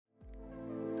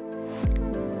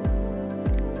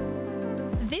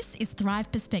This is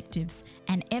Thrive Perspectives,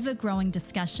 an ever-growing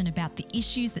discussion about the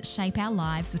issues that shape our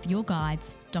lives with your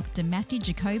guides, Dr. Matthew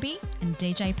Jacoby and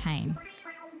DJ Payne.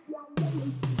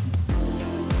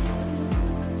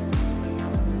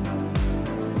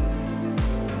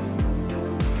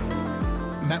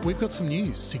 Matt, we've got some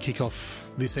news to kick off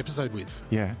this episode with.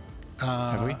 Yeah.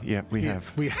 Have we? Yeah, we have.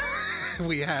 We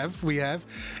have.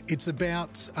 It's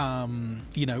about,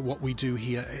 what we do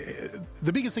here.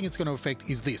 The biggest thing it's going to affect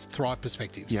is this, Thrive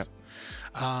Perspectives. Yep.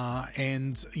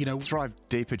 Thrive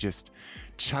Deeper just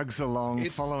chugs along,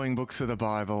 following books of the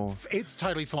Bible. It's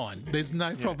totally fine. There's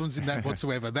no problems in that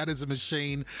whatsoever. That is a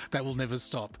machine that will never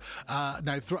stop.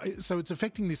 So it's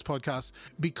affecting this podcast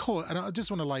because, and I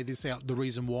just want to lay this out, the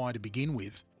reason why to begin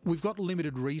with. We've got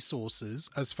limited resources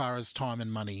as far as time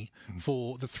and money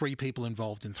for the three people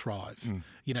involved in Thrive.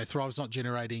 Thrive's not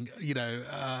generating,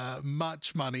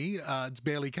 much money. It's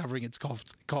barely covering its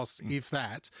costs, if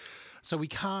that. So we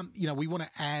can't, we want to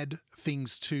add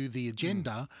things to the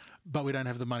agenda, but we don't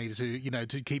have the money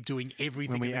to keep doing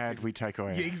everything. When we add, we take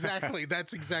away. Yeah, exactly.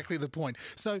 That's exactly the point.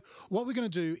 So what we're going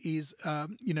to do is,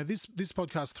 this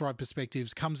podcast, Thrive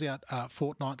Perspectives, comes out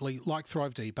fortnightly, like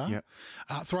Thrive Deeper. Yep.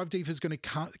 Thrive Deeper is going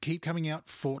to keep coming out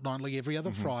fortnightly every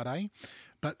other Friday,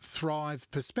 but Thrive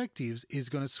Perspectives is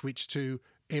going to switch to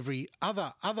every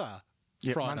other Friday.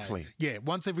 Monthly. Yeah,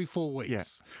 once every 4 weeks. Yeah.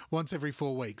 Once every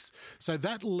 4 weeks. So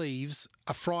that leaves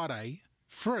a Friday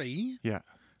free. Yeah.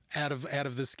 Out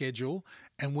of the schedule,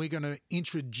 and we're going to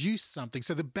introduce something.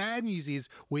 So the bad news is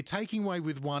we're taking away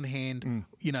with one hand,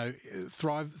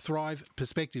 Thrive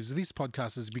Perspectives. This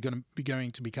podcast is going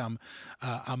to become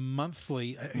a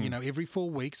monthly, every 4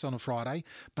 weeks on a Friday.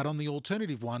 But on the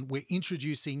alternative one, we're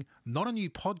introducing not a new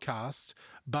podcast,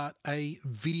 but a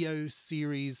video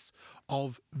series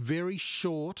of very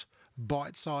short,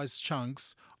 bite-sized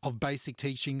chunks of basic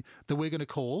teaching that we're going to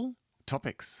call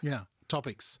Topics. Yeah.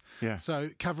 Topics. Yeah. So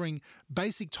covering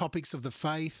basic topics of the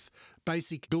faith,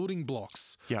 basic building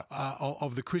blocks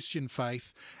of the Christian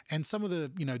faith, and some of the,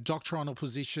 doctrinal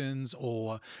positions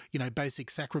or, basic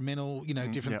sacramental,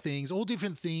 different things, all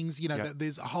different things,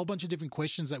 there's a whole bunch of different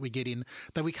questions that we get in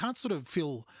that we can't sort of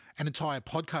fill an entire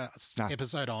podcast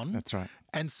episode on. That's right.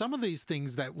 And some of these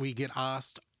things that we get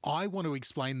asked, I want to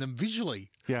explain them visually.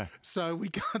 Yeah. So we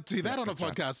can't do that on a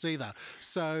podcast either.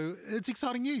 So it's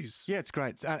exciting news. Yeah, it's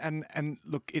great. And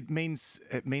look, it means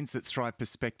that Thrive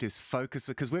Perspectives focus,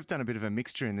 because we've done a bit of a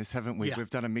mixture in this, haven't we? Yeah.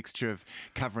 We've done a mixture of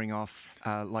covering off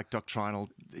like doctrinal,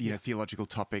 theological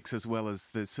topics, as well as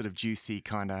the sort of juicy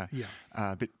kind of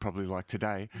bit probably like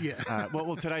today. Yeah.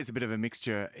 Well, today's a bit of a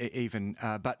mixture even,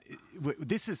 but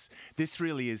this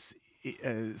really is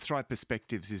Thrive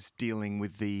Perspectives is dealing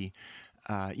with the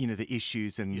the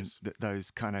issues and those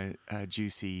kind of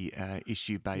juicy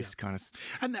issue-based kind of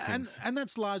things. And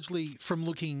that's largely from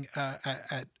looking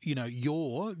at you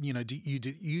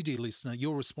dear listener,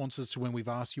 your responses to when we've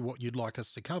asked you what you'd like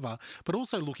us to cover, but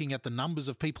also looking at the numbers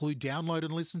of people who download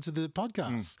and listen to the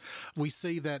podcasts. We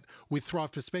see that with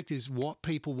Thrive Perspectives, what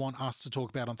people want us to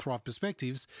talk about on Thrive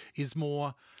Perspectives is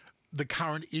more the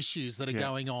current issues that are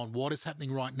going on, what is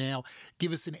happening right now.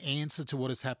 Give us an answer to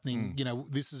what is happening.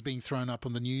 This is being thrown up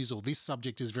on the news, or this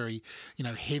subject is very,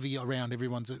 heavy around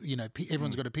everyone's,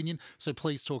 everyone's got opinion. So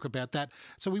please talk about that.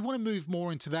 So we want to move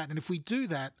more into that. And if we do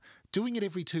that, doing it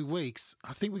every 2 weeks,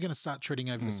 I think we're going to start treading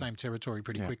over the same territory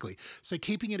pretty quickly. So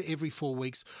keeping it every 4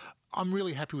 weeks, I'm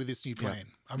really happy with this new plan.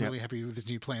 I'm really happy with this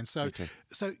new plan. So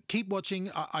keep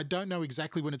watching. I don't know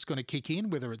exactly when it's going to kick in,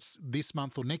 whether it's this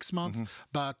month or next month,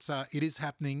 but it is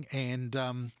happening. And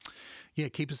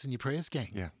keep us in your prayers, gang.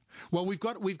 Yeah. Well, we've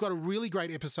got a really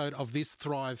great episode of this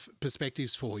Thrive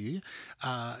Perspectives for you,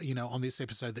 on this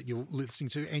episode that you're listening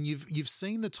to, and you've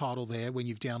seen the title there when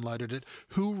you've downloaded it,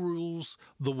 Who Rules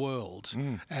the World?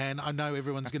 And I know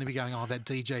everyone's going to be going, oh, that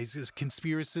DJ's a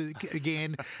conspiracy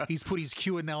again. He's put his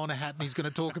QAnon on a hat and he's going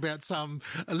to talk about some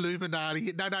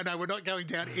Illuminati. No, we're not going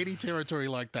down any territory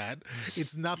like that.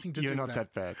 It's nothing to do with that. You're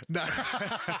not that bad. No.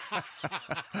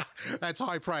 That's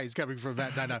high praise coming from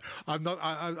Matt. No, I'm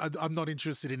not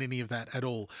interested in any of that at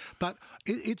all. But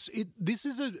this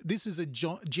is a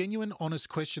genuine, honest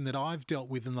question that I've dealt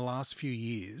with in the last few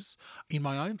years in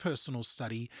my own personal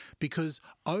study, because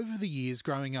over the years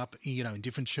growing up, in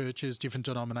different churches, different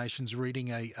denominations, reading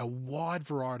a wide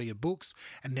variety of books,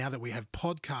 and now that we have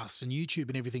podcasts and YouTube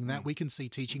and everything that we can see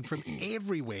teaching from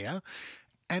everywhere,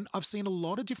 and I've seen a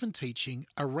lot of different teaching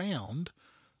around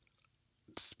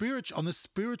on the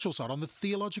spiritual side, on the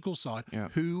theological side,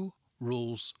 who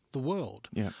rules the world.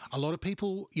 Yeah. A lot of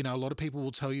people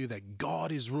will tell you that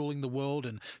God is ruling the world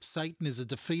and Satan is a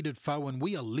defeated foe and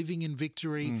we are living in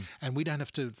victory and we don't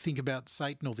have to think about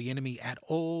Satan or the enemy at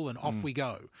all and off we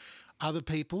go. Other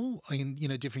people in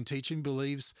different teaching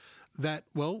believes that,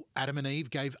 well, Adam and Eve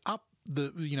gave up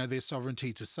their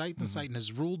sovereignty to Satan. Satan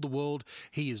has ruled the world.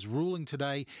 He is ruling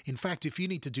today. In fact, if you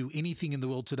need to do anything in the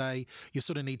world today, you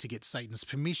sort of need to get Satan's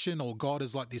permission, or God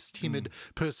is like this timid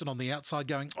person on the outside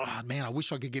going, oh man, I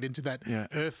wish I could get into that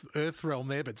earth realm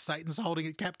there, but Satan's holding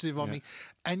it captive on me.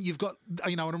 And you've got,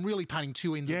 and I'm really painting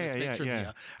two ends of the spectrum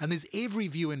here. And there's every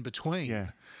view in between. Yeah.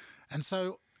 And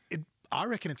so I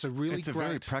reckon it's a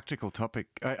very practical topic.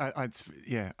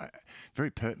 Very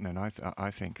pertinent,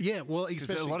 I think. Yeah, well,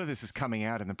 especially a lot of this is coming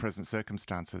out in the present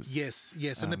circumstances. Yes.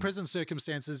 And the present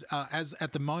circumstances, as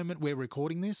at the moment we're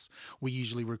recording this, we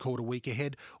usually record a week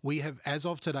ahead. We have, as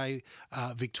of today,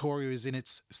 Victoria is in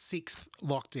its 6th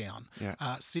lockdown. Yeah.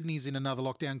 Sydney's in another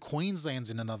lockdown. Queensland's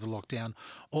in another lockdown.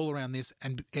 All around this,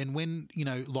 and when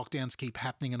lockdowns keep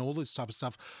happening and all this type of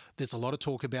stuff, there's a lot of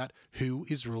talk about who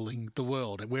is ruling the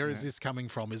world. Where is this coming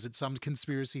from? Is it some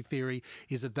conspiracy theory?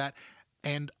 Is it that?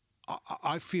 And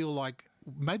I feel like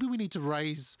maybe we need to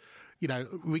raise,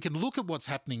 we can look at what's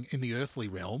happening in the earthly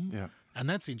realm, and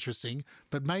that's interesting,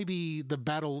 but maybe the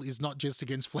battle is not just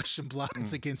against flesh and blood,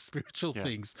 it's against spiritual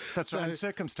things. That's right. And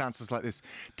circumstances like this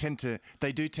tend to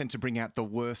bring out the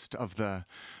worst of the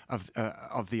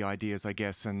ideas, I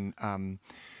guess. And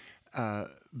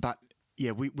but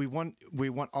yeah, we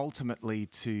want ultimately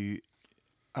to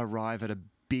arrive at a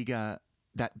big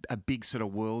sort of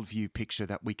worldview picture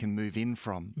that we can move in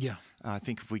from. Yeah. I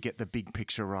think if we get the big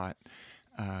picture right,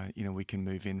 we can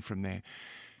move in from there.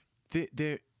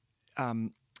 The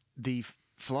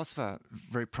philosopher,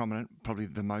 very prominent, probably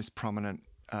the most prominent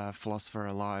philosopher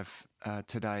alive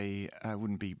today,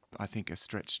 wouldn't be, I think, a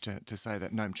stretch to say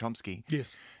that Noam Chomsky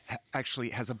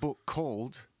actually has a book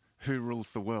called Who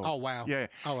Rules the World? Oh, wow. Yeah.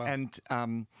 Oh, wow. And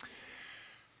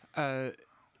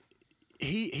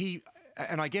he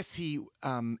and I guess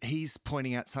he's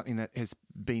pointing out something that has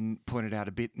been pointed out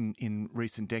a bit in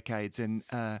recent decades, and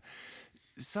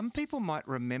some people might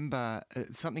remember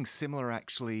something similar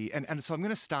actually. And so I'm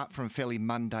going to start from a fairly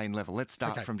mundane level. Let's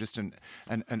start from just an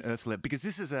earth level, because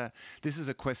this is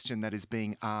a question that is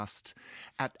being asked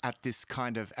at this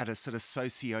kind of, at a sort of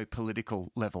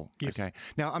socio-political level. Yes. Okay.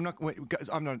 Now I'm not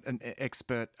an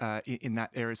expert in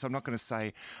that area, so I'm not going to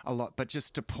say a lot. But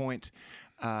just to point,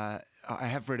 I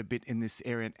have read a bit in this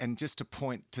area, and just to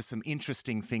point to some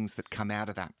interesting things that come out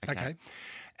of that. Okay.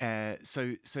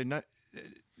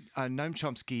 Noam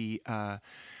Chomsky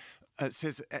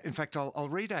says, in fact, I'll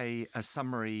read a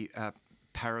summary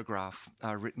paragraph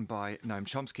written by Noam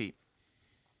Chomsky.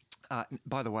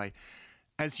 By the way,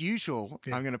 as usual,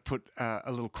 I'm going to put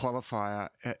a little qualifier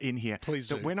in here. Please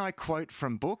do. That when I quote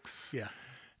from books,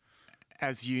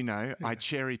 as you know, I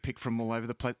cherry pick from all over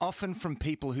the place, often from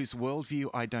people whose worldview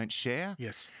I don't share.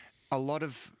 Yes. A lot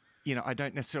of, I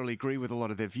don't necessarily agree with a lot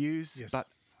of their views, but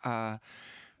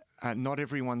not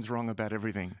everyone's wrong about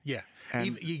everything. Yeah,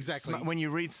 and exactly. When you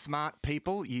read smart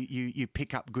people, you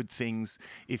pick up good things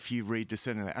if you read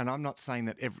discerningly. And I'm not saying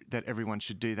that everyone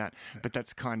should do that, but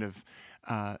that's kind of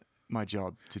my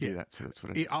job to do that. So that's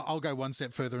what I'll go one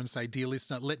step further and say, dear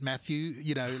listener, let Matthew,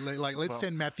 let's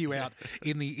send Matthew out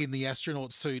in the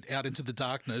astronaut suit out into the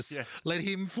darkness. Yeah. Let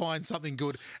him find something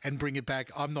good and bring it back.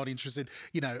 I'm not interested,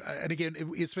 and again,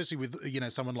 especially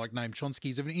with, someone like Noam Chomsky,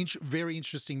 he's a very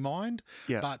interesting mind.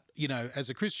 Yeah. But, as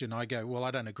a Christian, I go, well,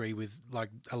 I don't agree with like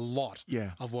a lot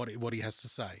of what he has to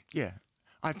say. Yeah.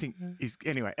 I think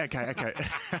anyway. Okay,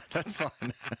 that's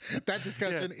fine. That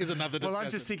discussion is another discussion. Well, I'm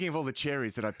just thinking of all the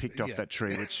cherries that I picked off that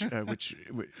tree, which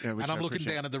and I'm looking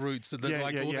down at the roots. And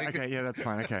Okay, that's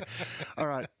fine. Okay, all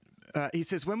right. He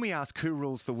says, when we ask who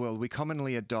rules the world, we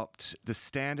commonly adopt the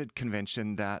standard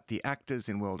convention that the actors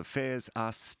in world affairs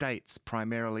are states,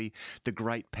 primarily the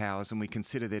great powers, and we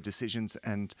consider their decisions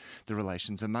and the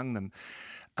relations among them.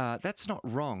 That's not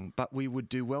wrong, but we would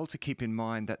do well to keep in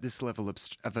mind that this level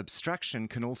of abstraction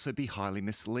can also be highly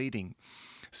misleading.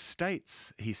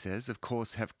 States, he says, of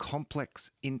course, have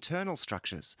complex internal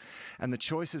structures, and the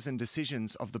choices and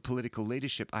decisions of the political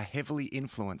leadership are heavily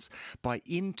influenced by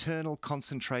internal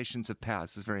concentrations of power.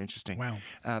 This is very interesting. Wow.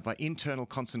 By internal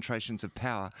concentrations of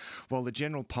power, while the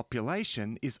general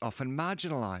population is often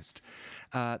marginalised.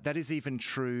 That is even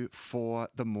true for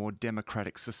the more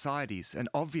democratic societies, and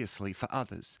obviously for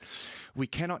others. We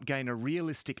cannot gain a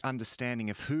realistic understanding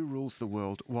of who rules the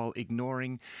world while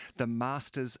ignoring the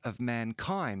masters of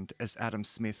mankind kind, as Adam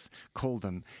Smith called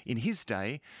them in his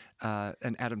day.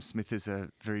 And Adam Smith is a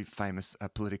very famous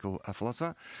political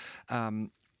philosopher.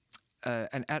 And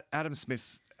Adam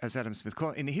Smith, as Adam Smith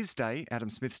called in his day, Adam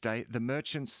Smith's day, the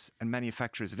merchants and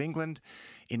manufacturers of England.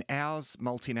 In ours,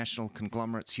 multinational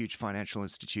conglomerates, huge financial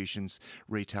institutions,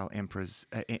 retail empires,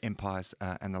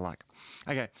 and the like.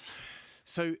 Okay,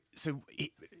 so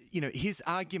his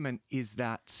argument is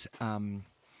that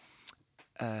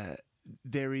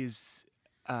there is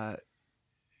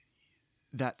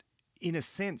that, in a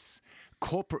sense,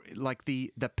 corporate, like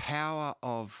the power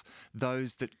of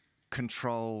those that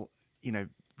control,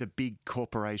 the big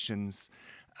corporations,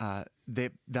 they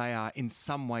are in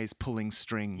some ways pulling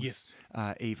strings, yes.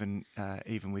 Even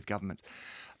with governments.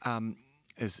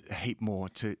 There's a heap more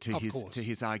to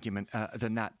his argument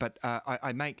than that, but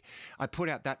I put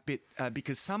out that bit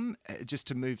because some, just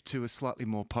to move to a slightly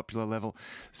more popular level,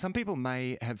 some people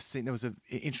may have seen, there was an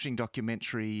interesting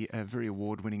documentary, a very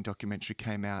award-winning documentary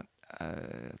came out, I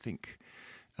think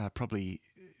probably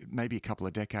maybe a couple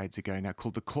of decades ago now,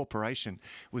 called The Corporation.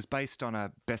 It was based on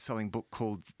a best-selling book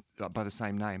called, by the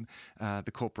same name,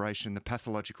 The Corporation, The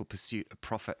Pathological Pursuit of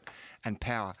Profit and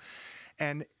Power.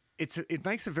 And it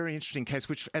makes a very interesting case,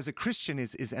 which as a Christian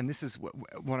is and this is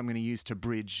what I'm going to use to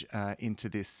bridge into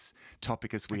this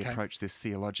topic as we approach this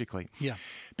theologically. Yeah.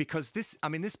 Because this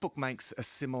book makes a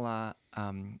similar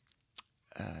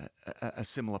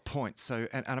point. So,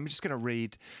 and I'm just going to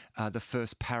read the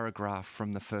first paragraph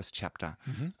from the first chapter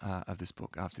of this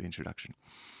book after the introduction.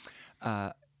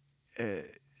 So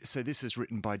this is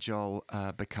written by Joel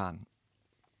Bakan.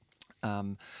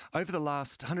 Over the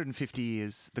last 150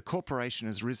 years, the corporation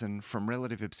has risen from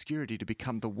relative obscurity to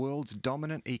become the world's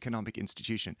dominant economic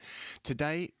institution.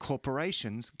 Today,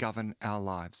 corporations govern our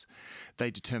lives. They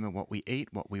determine what we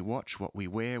eat, what we watch, what we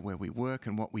wear, where we work,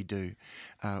 and what we do.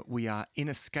 We are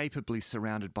inescapably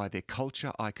surrounded by their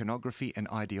culture, iconography, and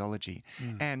ideology.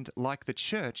 And like the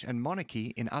church and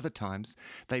monarchy in other times,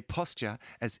 they posture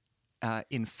as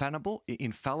infallible,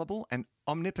 and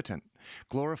omnipotent,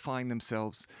 glorifying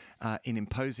themselves in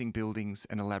imposing buildings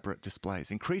and elaborate displays.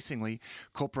 Increasingly,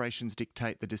 corporations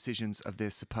dictate the decisions of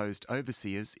their supposed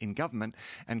overseers in government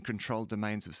and control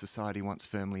domains of society once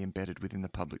firmly embedded within the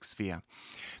public sphere.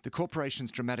 The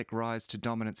corporation's dramatic rise to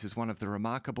dominance is one of the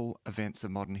remarkable events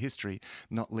of modern history,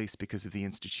 not least because of the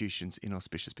institution's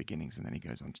inauspicious beginnings. And then he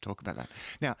goes on to talk about that.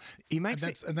 Now, he makes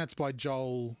and that's by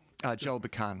Joel... Joel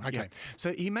Bakan. Okay. Yeah.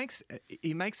 So he makes an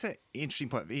interesting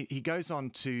point. He goes on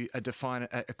to define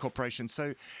a corporation.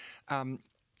 So, and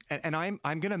I'm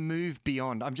going to move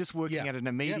beyond. I'm just working at an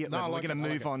immediate level. We're going to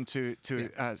move on to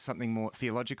something more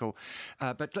theological.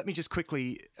 But let me just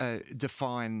quickly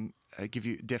give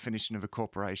you a definition of a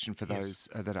corporation for those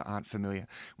that aren't familiar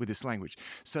with this language.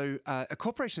 So a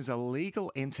corporation is a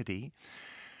legal entity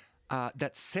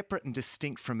that's separate and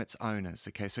distinct from its owners.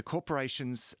 Okay, so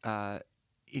corporations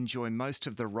enjoy most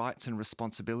of the rights and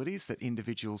responsibilities that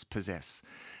individuals possess.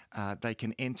 They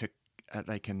can enter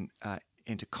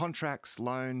contracts,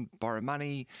 loan, borrow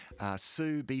money,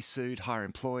 sue, be sued, hire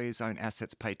employees, own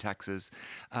assets, pay taxes.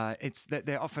 It's that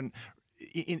they're often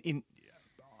in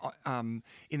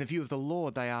the view of the law,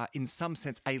 they are in some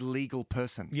sense a legal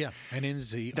person. Yeah, an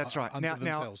entity. That's right. Unto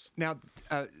themselves. Now,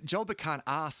 Joel Bakan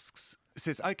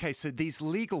says, okay, so these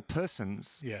legal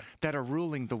persons that are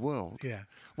ruling the world,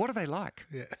 what are they like?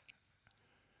 Yeah.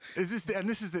 This is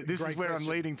where question. I'm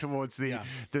leading towards the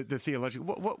theological.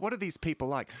 What are these people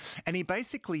like? And he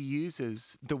basically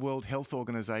uses the World Health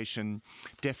Organization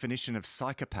definition of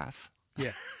psychopath.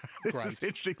 Yeah, this is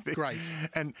interesting thing. Great.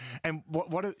 And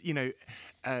what are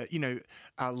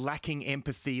lacking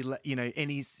empathy,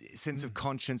 any sense of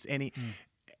conscience, any.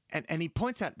 And he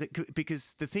points out that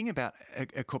because the thing about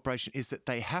a corporation is that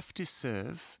they have to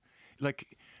serve,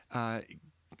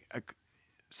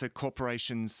 so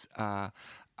corporations are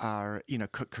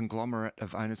conglomerate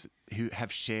of owners who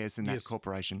have shares in that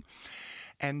corporation.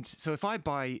 And so if I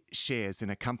buy shares in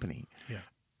a company,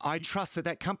 I trust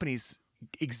that company's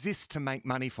exists to make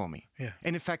money for me. Yeah.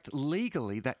 And in fact,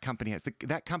 legally, that company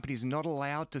is not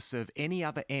allowed to serve any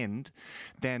other end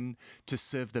than to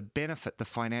serve the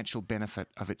financial benefit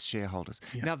of its shareholders.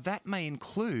 Yeah. Now, that may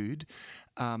include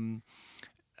a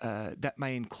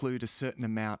certain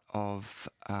amount of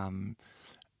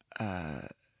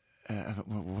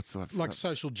what's the word? Like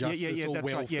social justice or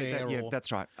that's welfare. Right.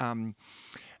 That's right.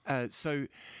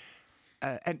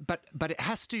 But it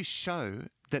has to show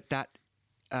that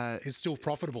is still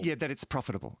profitable. Yeah, that it's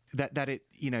profitable. That it,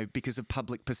 because of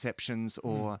public perceptions,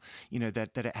 or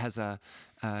that it has a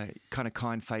kind of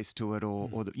kind face to it,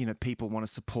 or that, people want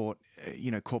to support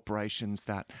corporations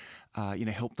that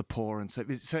help the poor, and so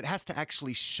it has to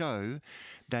actually show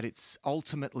that it's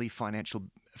ultimately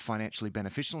financially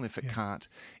beneficial. And if it can't,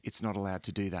 it's not allowed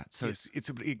to do that. So it's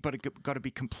got to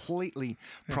be completely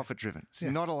profit driven. It's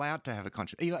not allowed to have a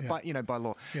conscience, by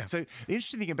law. Yeah. So the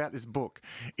interesting thing about this book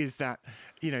is that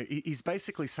he's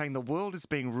basically saying the world is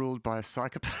being ruled by a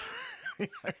psychopath.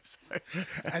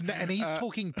 And he's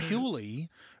talking purely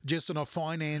just on a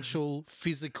financial,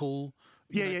 physical.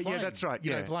 Yeah, that's right.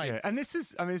 Yeah. And this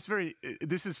is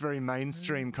very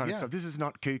mainstream kind of stuff. This is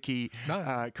not kooky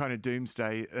kind of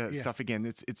doomsday stuff. Again,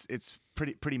 it's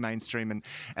pretty mainstream.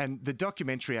 And the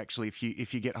documentary, actually,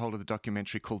 if you get hold of the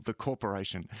documentary called The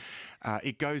Corporation,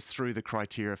 it goes through the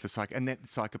criteria for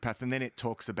psychopath, and then it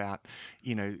talks about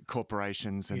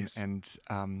corporations and.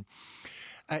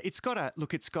 It's got a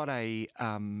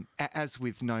as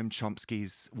with Noam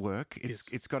Chomsky's work,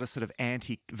 it's got a sort of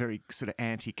very sort of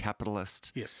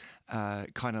anti-capitalist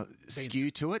kind of skew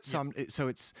to it. So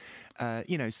it's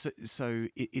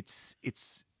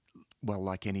it's well,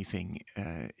 like anything,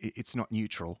 it's not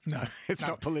neutral. No, it's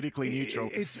not politically neutral.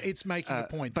 It's making a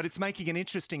point, but it's making an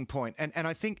interesting point. And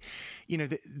I think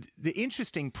the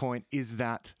interesting point is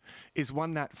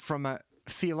one that from a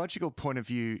theological point of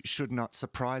view should not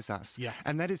surprise us. Yeah.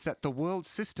 And that is that the world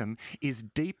system is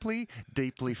deeply,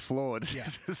 deeply flawed. Yeah.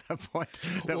 This is a point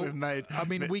that we've made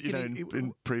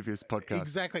in previous podcasts.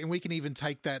 Exactly. And we can even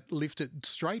lift it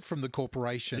straight from the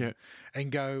corporation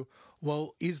and go,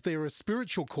 well, is there a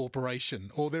spiritual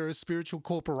corporation, or there are spiritual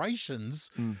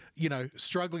corporations,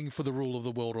 struggling for the rule of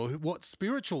the world, or what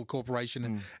spiritual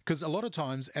corporation? Because a lot of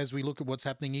times, as we look at what's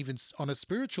happening even on a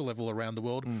spiritual level around the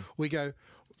world, we go,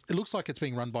 it looks like it's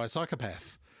being run by a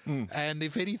psychopath. And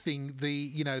if anything,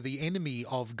 the enemy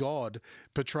of God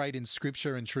portrayed in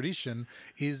Scripture and tradition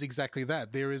is exactly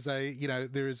that. There is for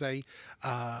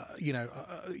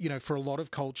a lot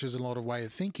of cultures and a lot of way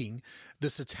of thinking,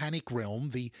 the satanic realm,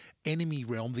 the enemy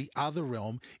realm, the other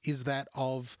realm is that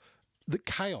of the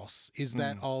chaos, is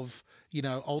that of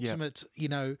ultimate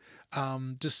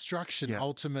destruction,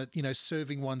 ultimate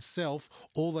serving oneself,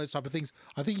 all those type of things.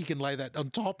 I think you can lay that on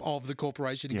top of the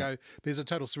corporation and go, there's a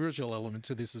total spiritual element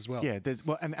to this as well. Yeah,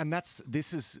 and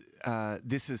this is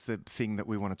the thing that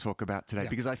we want to talk about today,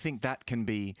 because I think that can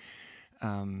be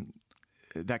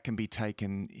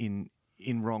taken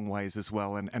in wrong ways as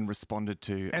well, and responded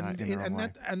to in the wrong way.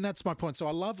 And that's my point. So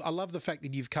I love the fact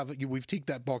that we've ticked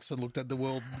that box and looked at the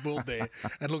world there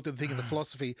and looked at the thing of the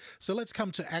philosophy. So let's come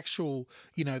to actual,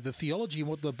 the theology and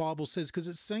what the Bible says, because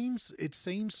it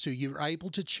seems you're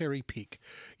able to cherry pick,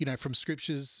 from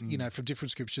scriptures, from different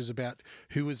scriptures about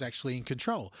who is actually in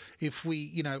control. If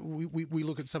we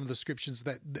look at some of the scriptures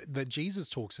that Jesus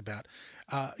talks about,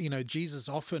 Jesus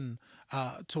often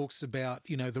talks about,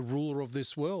 the ruler of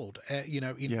this world.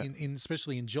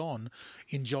 Especially in John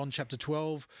chapter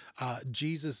 12,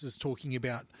 Jesus is talking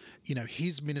about,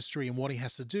 his ministry and what he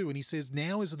has to do. And he says,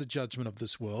 now is the judgment of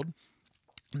this world.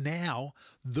 Now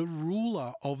the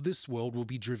ruler of this world will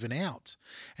be driven out.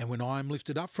 And when I am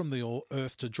lifted up from the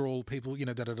earth to draw all people, he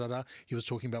was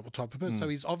talking about what type of person. So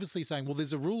he's obviously saying, well,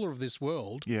 there's a ruler of this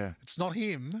world. Yeah. It's not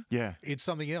him. Yeah. It's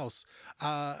something else.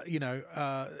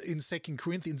 In 2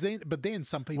 Corinthians, but then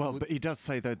some people... Well, but he does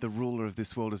say that the ruler of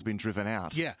this world has been driven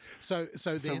out. Yeah. So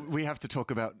then... we have to talk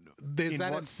about in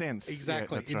what sense.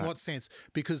 Exactly. Yeah, what sense?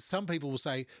 Because some people will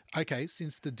say, okay,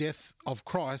 since the death of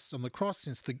Christ on the cross,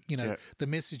 since the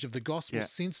message of the gospel,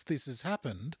 since this has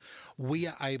happened, we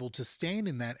are able to stand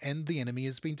in that, and the enemy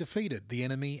has been defeated. The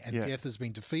enemy and death has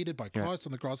been defeated by Christ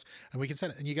on the cross, and we can say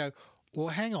it. And you go, well,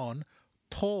 hang on.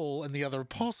 Paul and the other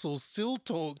apostles still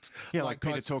talked. Yeah, like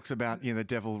Peter talks about the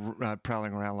devil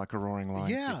prowling around like a roaring lion.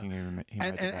 Seeking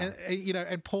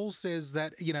and Paul says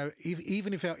that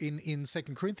even if in 2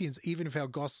 Corinthians, even if our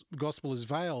gospel is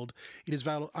veiled, it is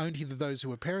veiled only to those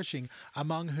who are perishing,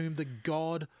 among whom the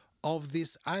God of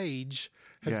this age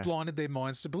has blinded their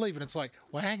minds to believe. And it's like,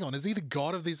 well, hang on, is he the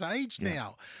God of this age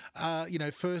now? 1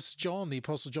 John, the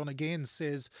Apostle John again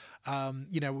says,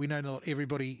 we know not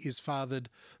everybody is fathered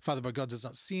by God does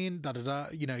not sin,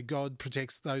 God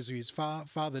protects those who is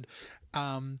fathered.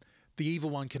 The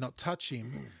evil one cannot touch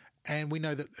him. And we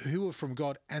know that who are from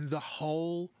God, and the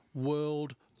whole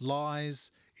world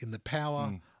lies in the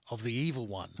power of the evil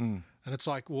one. And it's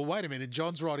like, well, wait a minute,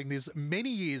 John's writing this many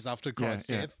years after Christ's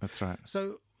death. That's right.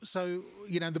 So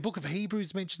the book of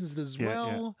Hebrews mentions it as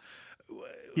well.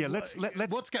 Yeah, let's.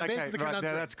 That's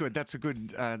good. That's a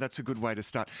good way to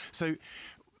start. So,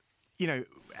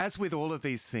 as with all of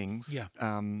these things,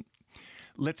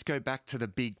 let's go back to the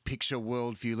big picture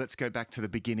worldview. Let's go back to the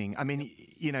beginning. I mean,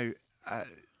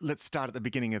 let's start at the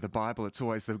beginning of the Bible. It's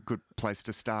always the good place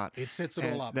to start. It sets it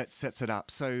all up. That sets it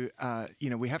up. So,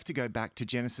 we have to go back to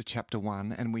Genesis chapter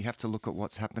 1 and we have to look at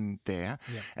what's happened there.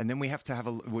 Yeah. And then we have to have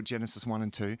Genesis 1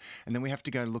 and 2. And then we have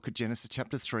to go look at Genesis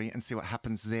chapter 3 and see what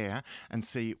happens there and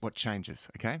see what changes,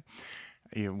 okay?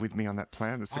 You're with me on that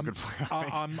plan. That's a good plan.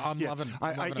 I'm loving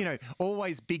it.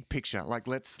 Always big picture. Like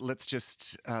let's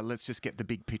just get the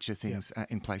big picture things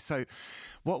in place. So,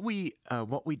 what we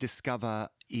discover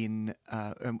in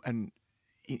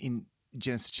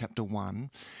Genesis chapter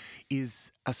 1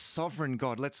 is a sovereign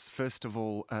God. Let's first of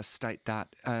all state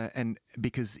that, and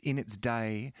because in its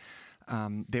day,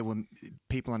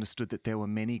 people understood that there were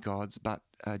many gods, but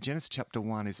Genesis chapter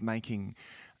 1 is making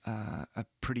a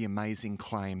pretty amazing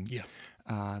claim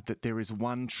that there is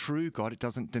one true God. It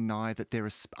doesn't deny that there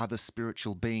are other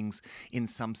spiritual beings in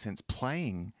some sense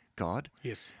playing God.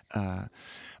 Yes.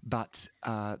 But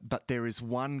there is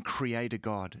one creator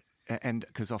God. And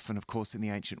because often, of course, in the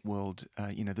ancient world,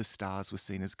 the stars were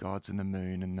seen as gods and the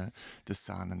moon and the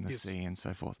sun and the sea and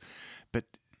so forth. But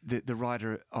the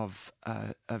writer of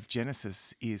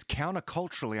Genesis is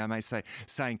counterculturally, I may say,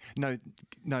 saying, no,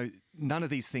 none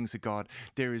of these things are God.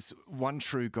 There is one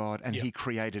true God, and He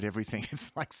created everything.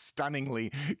 It's like stunningly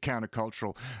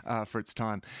countercultural for its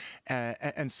time,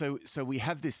 and so we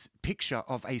have this picture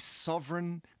of a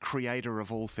sovereign creator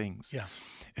of all things,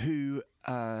 who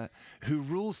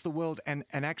rules the world, and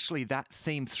actually that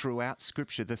theme throughout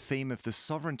Scripture, the theme of the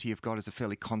sovereignty of God, is a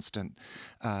fairly constant.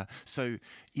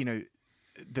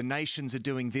 The nations are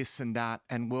doing this and that,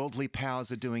 and worldly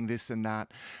powers are doing this and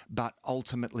that, but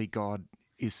ultimately God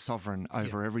is sovereign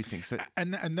over everything. So,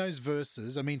 and those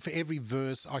verses, I mean, for every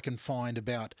verse I can find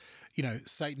about,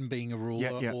 Satan being a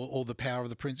ruler or the power of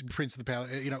the prince of the power,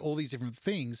 all these different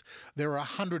things, there are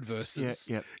 100 verses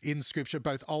in Scripture,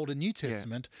 both Old and New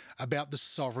Testament, about the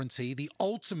sovereignty, the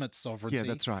ultimate sovereignty. Yeah,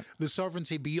 that's right. The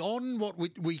sovereignty beyond what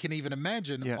we can even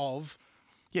imagine of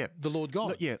the Lord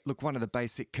God. Look, one of the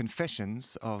basic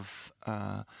confessions of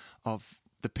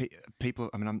the people.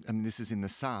 I mean, this is in the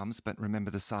Psalms, but remember,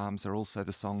 the Psalms are also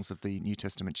the songs of the New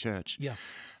Testament church.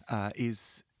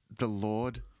 Is the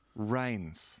Lord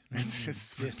reigns? It's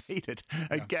just repeated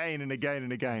again and again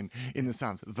and again in the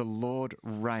Psalms. The Lord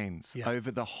reigns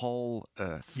over the whole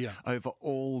earth, over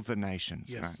all the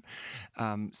nations. Yes.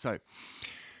 Right? So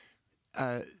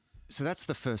that's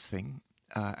the first thing.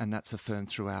 And that's affirmed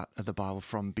throughout the Bible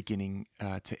from beginning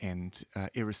to end,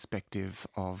 irrespective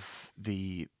of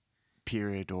the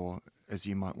period, or as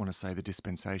you might want to say, the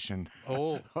dispensation.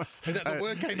 Oh, the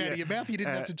word came out of your mouth. You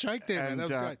didn't have to choke there, man. That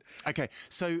was great. Okay,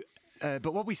 so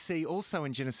but what we see also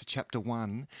in Genesis chapter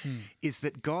 1 is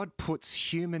that God puts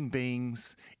human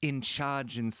beings in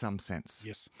charge in some sense.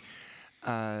 Yes.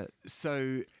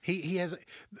 So he has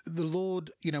the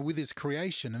Lord, with his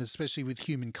creation and especially with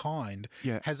humankind,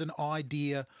 has an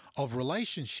idea of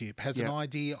relationship, has an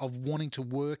idea of wanting to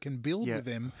work and build with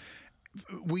them.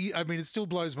 It still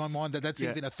blows my mind that that's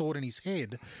even a thought in his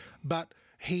head, but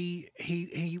he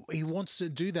wants to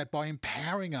do that by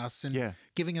empowering us and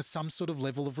giving us some sort of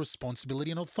level of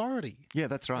responsibility and authority. Yeah,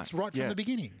 that's right. It's right from the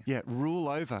beginning. Yeah, rule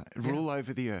over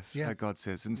the earth, God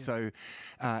says. And so,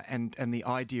 and the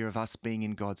idea of us being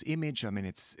in God's image, I mean,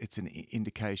 it's an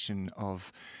indication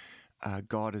of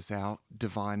God as our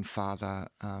divine Father,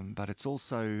 but it's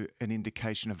also an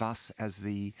indication of us as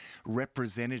the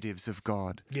representatives of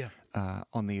God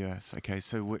on the earth. Okay,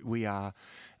 so we are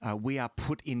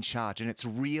put in charge, and it's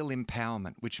real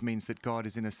empowerment, which means that God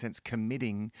is in a sense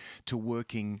committing to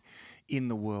working in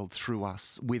the world through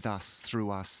us, with us, through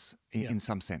us, in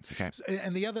some sense. Okay,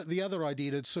 and the other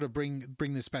idea to sort of bring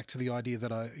this back to the idea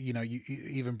that you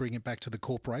even bring it back to the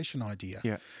corporation idea.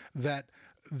 That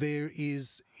there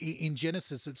is, in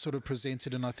Genesis, it's sort of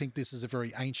presented, and I think this is a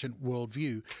very ancient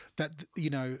worldview, that,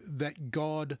 that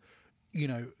God,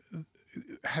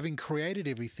 having created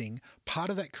everything, part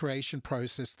of that creation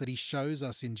process that he shows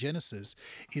us in Genesis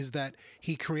is that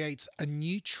he creates a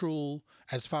neutral,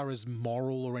 as far as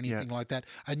moral or anything like that,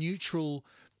 a neutral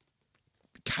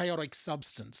chaotic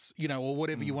substance, or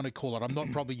whatever you want to call it. I'm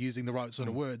not probably using the right sort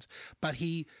of words, but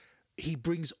he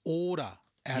brings order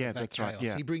out of that chaos.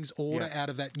 Right. He brings order out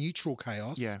of that neutral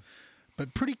chaos.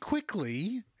 But pretty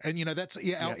quickly, and that's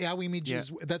our image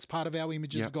is, that's part of our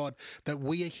image of God, that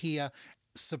we are here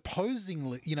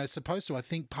supposedly, supposed to, I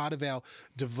think part of our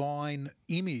divine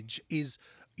image is,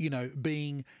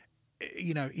 being,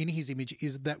 in his image,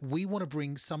 is that we want to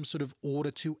bring some sort of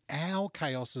order to our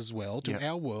chaos as well, to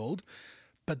our world.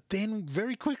 But then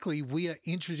very quickly we are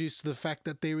introduced to the fact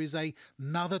that there is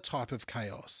another type of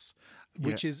chaos,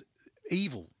 which is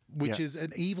evil. Which is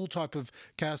an evil type of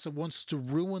chaos that wants to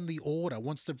ruin the order,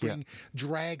 wants to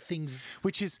drag things.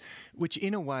 Which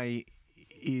in a way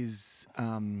is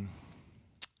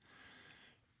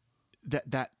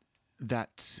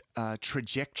that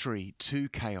trajectory to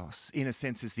chaos, in a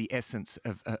sense, is the essence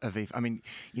of evil. I mean,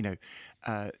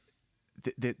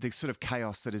 the sort of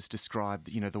chaos that is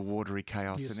described, the watery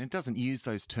chaos, and it doesn't use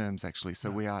those terms actually.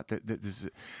 So there's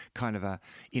kind of a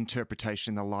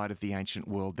interpretation in the light of the ancient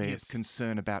world. There's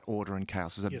concern about order and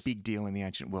chaos. It was a big deal in the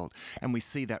ancient world, and we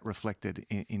see that reflected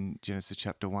in Genesis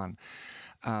chapter 1.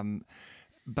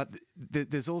 But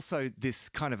there's also this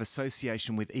kind of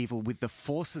association with evil, with the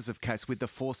forces of chaos, with the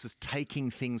forces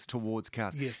taking things towards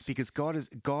chaos. Yes. Because God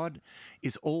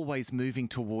is always moving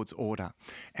towards order.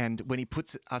 And when he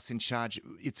puts us in charge,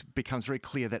 it becomes very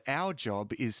clear that our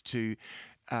job is to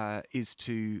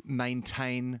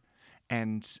maintain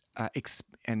and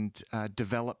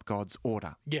develop God's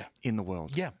order in the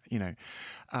world. Yeah.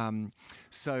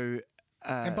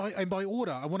 And by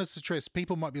order, I want to stress,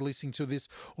 people might be listening to this,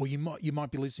 or you might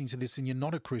be listening to this and you're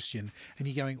not a Christian, and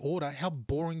you're going, order? How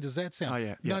boring does that sound? Oh,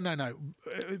 yeah. No.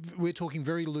 We're talking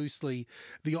very loosely.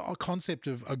 The concept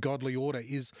of a godly order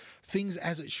is things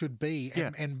as it should be,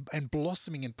 and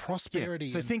blossoming and prosperity.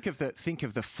 Yeah. So think of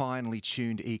the finely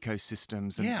tuned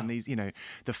ecosystems and these,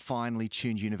 the finely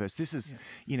tuned universe. This is,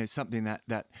 something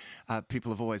that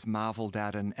people have always marveled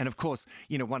at, and of course,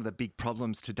 one of the big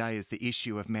problems today is the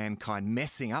issue of mankind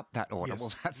messing up that order.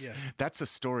 Yes. Well, that's a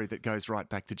story that goes right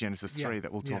back to Genesis 3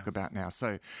 that we'll talk about now.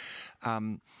 So,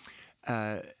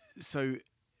 so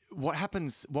what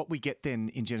happens? What we get then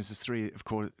in Genesis 3, of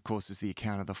course, is the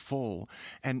account of the fall,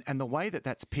 and the way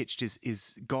that's pitched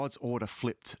is God's order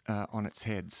flipped on its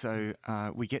head. So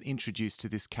we get introduced to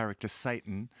this character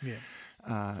Satan,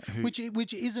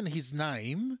 which isn't his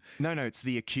name. No, it's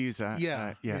the accuser.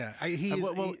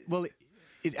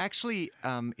 It actually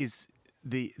is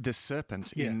the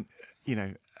serpent in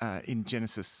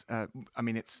Genesis.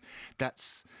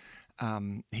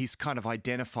 He's kind of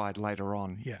identified later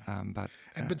on. But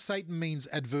Satan means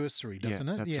adversary, doesn't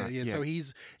it? That's right. So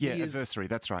he's adversary.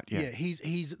 That's right. He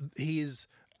is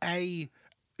a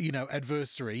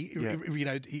adversary.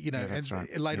 That's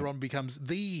right. Later on becomes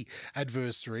the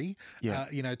adversary.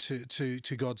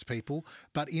 To God's people.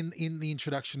 But in the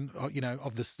introduction,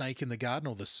 of the snake in the garden,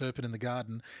 or the serpent in the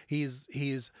garden, he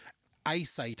is a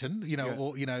Satan,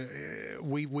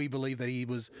 we believe that he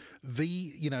was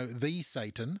the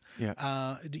Satan,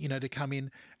 to come in,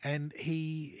 and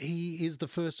he is the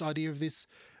first idea of this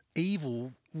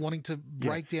evil wanting to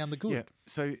break down the good. Yeah.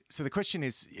 So the question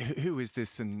is, who is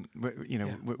this, and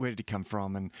where did he come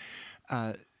from? And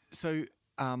to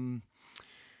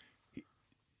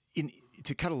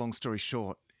cut a long story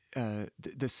short,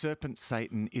 the serpent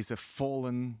Satan is a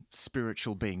fallen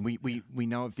spiritual being. We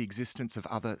know of the existence of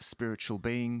other spiritual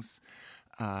beings.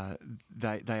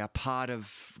 They are part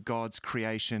of God's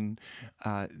creation.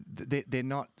 They're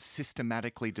not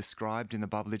systematically described in the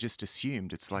Bible. They're just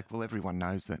assumed. It's like, well, everyone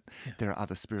knows that there are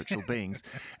other spiritual beings.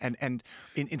 And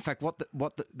in fact, what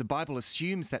the Bible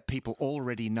assumes that people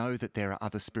already know that there are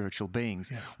other spiritual beings.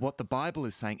 Yeah. What the Bible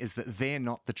is saying is that they're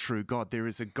not the true God. There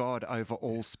is a God over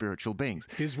all spiritual beings.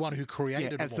 There's one who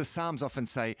created as the Psalms often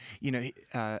say,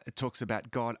 it talks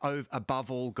about God above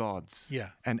all gods. Yeah.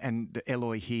 And the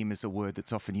Elohim is a word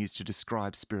that's often used to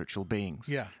describe spiritual beings.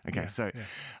 Yeah. Okay.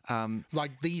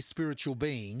 Like the spiritual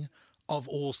being of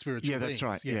all spiritual beings. That's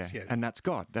right. Yes. And that's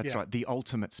God. That's right. The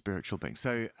ultimate spiritual being.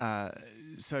 So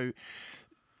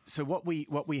what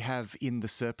we have in the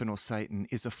serpent or Satan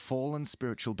is a fallen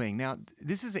spiritual being. Now,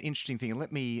 this is an interesting thing, and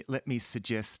let me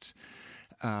suggest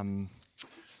a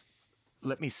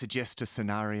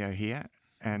scenario here,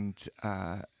 and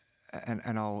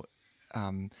I'll.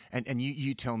 And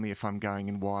you tell me if I'm going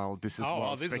in wild. This is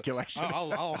wild speculation.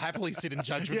 I'll happily sit in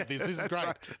judgment of this. This is great.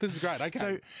 Right. This is great.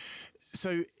 Okay.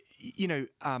 So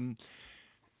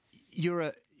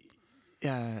you're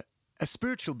a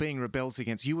spiritual being rebels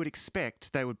against. You would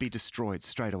expect they would be destroyed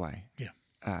straight away. Yeah.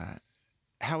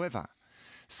 However,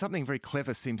 something very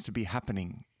clever seems to be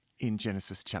happening in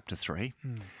Genesis chapter 3,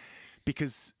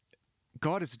 because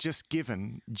God has just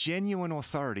given genuine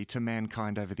authority to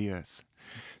mankind over the earth.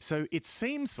 So it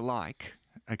seems like,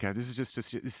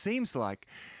 it seems like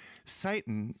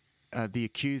Satan, the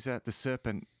accuser, the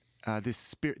serpent,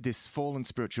 this fallen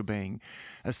spiritual being,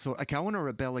 has thought, okay, I want to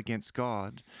rebel against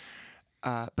God,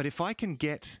 but if I can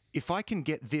get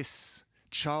this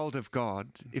child of God,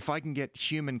 if I can get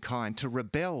humankind to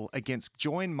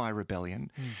join my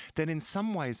rebellion, then in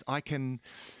some ways I can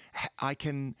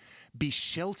be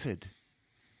sheltered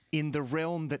in the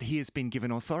realm that he has been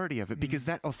given authority over, because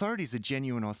that authority is a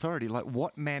genuine authority. Like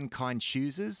what mankind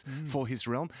chooses for his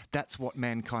realm, that's what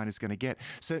mankind is going to get.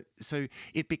 So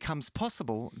it becomes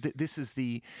possible that this is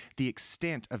the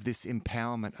extent of this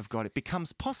empowerment of God. It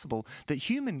becomes possible that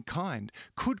humankind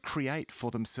could create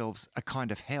for themselves a kind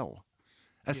of hell.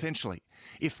 Essentially,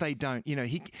 if they don't,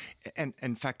 and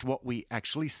in fact, what we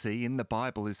actually see in the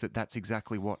Bible is that that's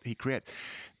exactly what he creates.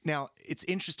 Now, it's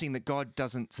interesting that God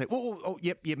doesn't say,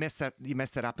 yep, you messed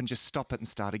that up and just stop it and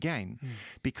start again.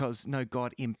 Because no,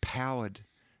 God empowered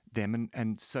them.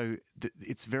 And so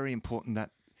it's very important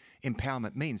that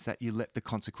empowerment means that you let the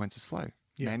consequences flow.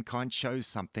 Yeah. Mankind chose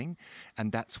something,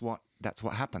 and that's what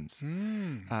happens.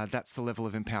 That's the level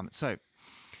of empowerment.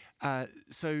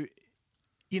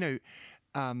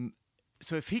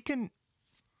 So if he can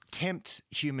tempt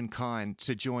humankind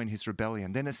to join his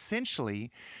rebellion, then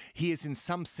essentially he is in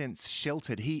some sense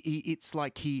sheltered. It's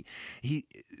like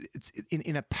it's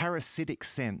in a parasitic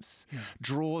sense,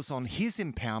 draws on his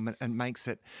empowerment and makes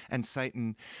it, and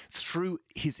Satan through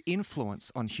his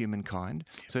influence on humankind.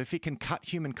 So if he can cut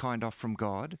humankind off from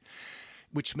God,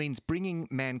 which means bringing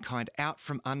mankind out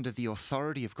from under the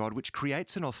authority of God, which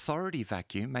creates an authority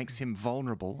vacuum, makes him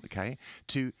vulnerable,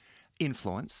 to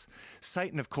influence.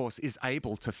 Satan, of course, is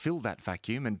able to fill that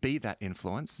vacuum and be that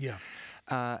influence.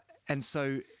 And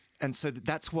so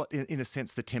that's what, in a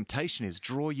sense, the temptation is: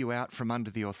 draw you out from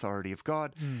under the authority of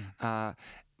God,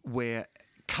 where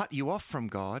cut you off from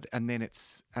God, and then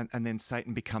then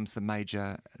Satan becomes the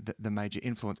major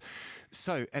influence.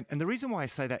 So, and the reason why I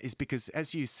say that is because,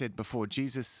 as you said before,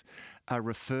 Jesus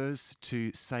refers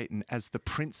to Satan as the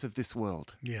prince of this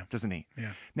world, doesn't he?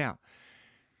 Yeah. Now,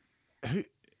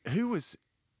 who was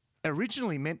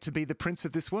originally meant to be the prince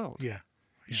of this world? Yeah.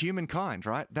 Humankind,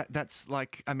 right? That's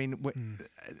like, I mean,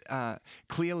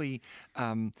 clearly,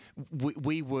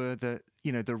 we were the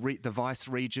vice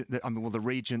regent. The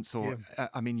regents, or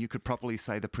you could probably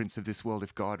say the prince of this world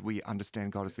if we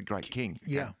understand God as the great king.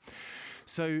 Okay? Yeah.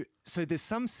 So there's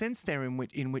some sense there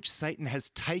in which Satan has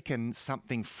taken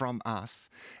something from us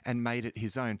and made it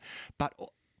his own, but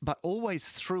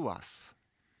always through us,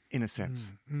 in a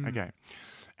sense. Okay.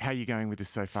 How are you going with this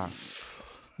so far?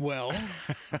 Well,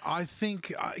 I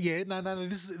think,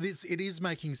 this it is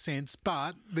making sense,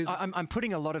 but I'm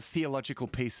putting a lot of theological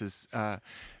pieces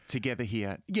together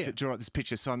here to draw up this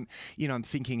picture. So I'm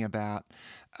thinking about,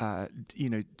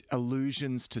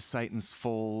 allusions to Satan's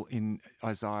fall in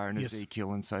Isaiah and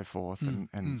Ezekiel and so forth,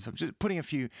 and so I'm just putting a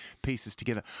few pieces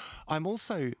together. I'm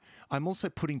also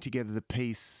putting together the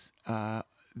piece.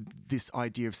 This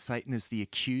idea of Satan as the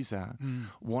accuser,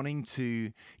 wanting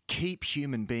to keep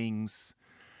human beings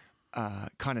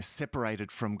kind of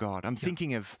separated from God. I'm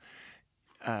thinking of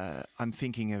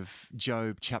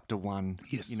Job chapter 1.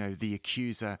 Yes. The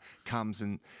accuser comes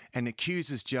and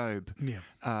accuses Job. Yeah.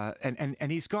 And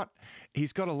he's got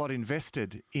a lot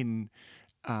invested in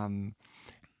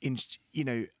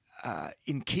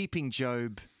keeping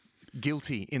Job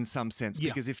guilty in some sense,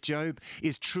 because if Job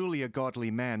is truly a godly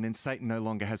man, then Satan no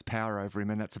longer has power over him,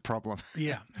 and that's a problem.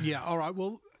 Yeah. All right.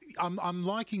 Well, I'm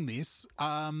liking this.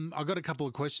 I've got a couple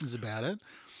of questions about it.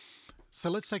 So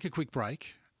let's take a quick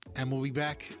break, and we'll be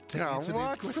back to answer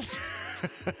this question.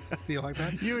 Do you like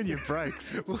that? You and your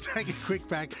breaks. We'll take a quick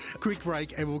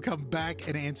break, and we'll come back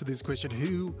and answer this question: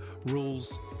 who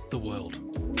rules the world?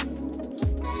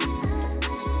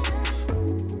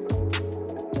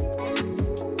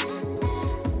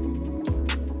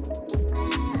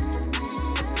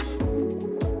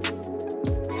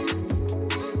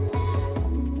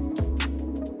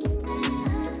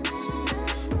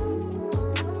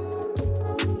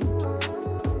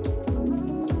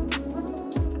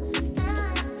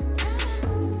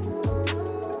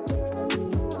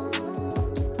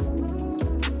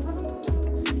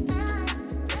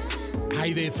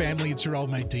 Hey there, family. It's your old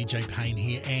mate DJ Payne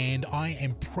here, and I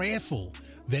am prayerful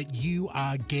that you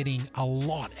are getting a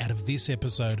lot out of this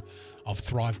episode of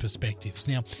Thrive Perspectives.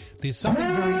 Now, there's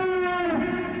something very...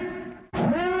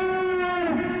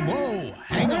 Whoa,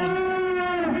 hang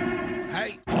on.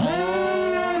 Hey,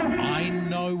 I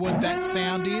know what that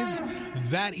sound is.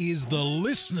 That is the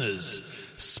listeners'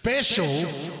 special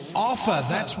offer.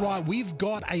 That's right. We've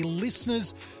got a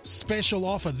listeners' special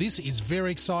offer. This is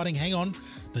very exciting. Hang on.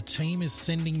 The team is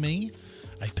sending me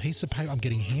a piece of paper. I'm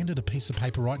getting handed a piece of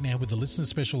paper right now with the listener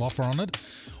special offer on it.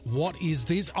 What is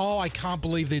this? Oh, I can't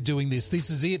believe they're doing this. This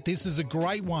is it. This is a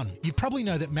great one. You probably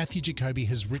know that Matthew Jacoby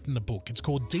has written a book. It's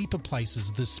called Deeper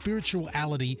Places, The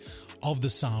Spirituality of the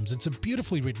Psalms. It's a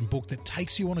beautifully written book that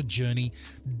takes you on a journey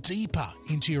deeper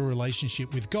into your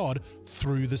relationship with God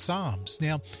through the Psalms.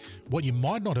 Now, what you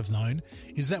might not have known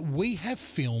is that we have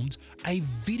filmed a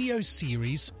video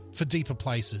series for Deeper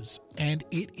Places, and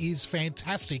it is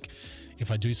fantastic,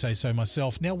 if I do say so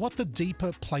myself. Now, what the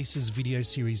Deeper Places video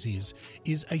series is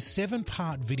a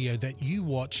 7-part video that you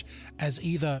watch as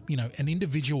either, an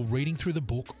individual reading through the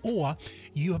book, or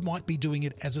you might be doing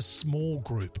it as a small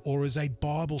group or as a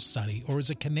Bible study or as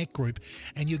a connect group,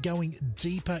 and you're going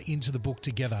deeper into the book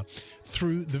together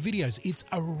through the videos. It's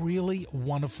a really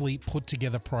wonderfully put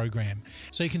together program.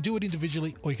 So you can do it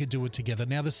individually or you can do it together.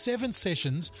 Now, the 7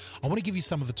 sessions, I want to give you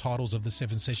some of the titles of the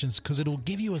 7 sessions because it'll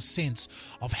give you a sense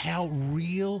of how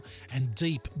real and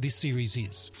deep this series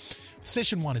is.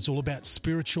 Session 1 is all about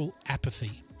spiritual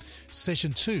apathy.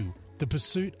 Session 2, the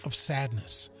pursuit of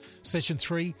sadness. Session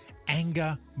 3,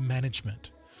 anger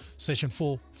management. Session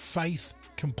 4, faith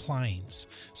complains.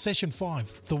 Session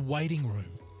 5, the waiting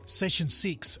room. Session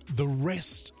 6, the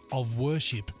rest of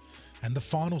worship. And the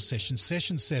final session,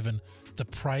 Session 7, the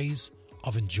praise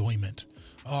of enjoyment.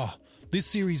 Oh, this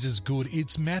series is good.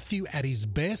 It's Matthew at his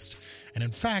best. And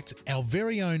in fact, our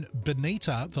very own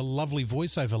Benita, the lovely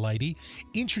voiceover lady,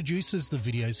 introduces the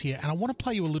videos here. And I want to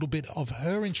play you a little bit of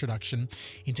her introduction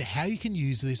into how you can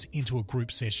use this into a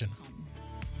group session.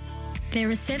 There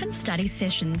are 7 study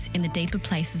sessions in the Deeper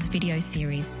Places video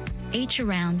series, each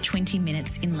around 20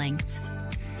 minutes in length.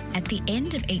 At the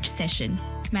end of each session,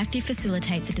 Matthew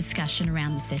facilitates a discussion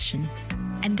around the session,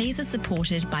 and these are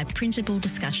supported by printable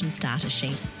discussion starter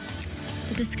sheets.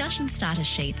 The discussion starter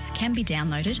sheets can be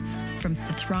downloaded from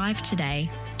the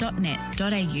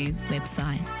thrivetoday.net.au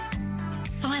website.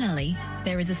 Finally,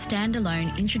 there is a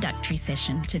standalone introductory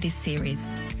session to this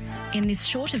series. In this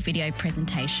shorter video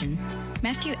presentation,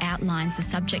 Matthew outlines the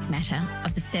subject matter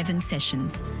of the 7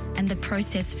 sessions and the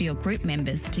process for your group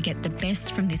members to get the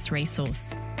best from this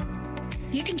resource.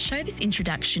 You can show this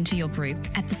introduction to your group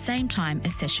at the same time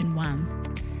as session 1.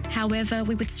 However,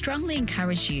 we would strongly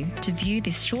encourage you to view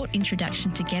this short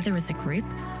introduction together as a group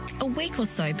a week or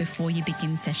so before you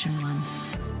begin session 1.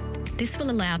 This will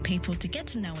allow people to get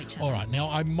to know each other. All right, now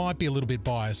I might be a little bit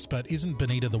biased, but isn't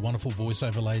Benita, the wonderful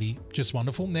voiceover lady, just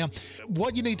wonderful? Now,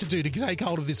 what you need to do to take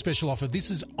hold of this special offer,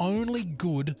 this is only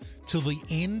good till the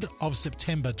end of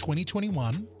September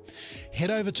 2021.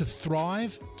 Head over to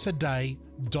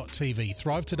thrivetoday.tv,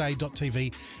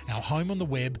 thrivetoday.tv, our home on the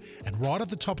web, and right at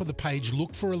the top of the page,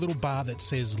 look for a little bar that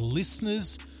says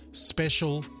Listeners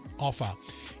Special Offer.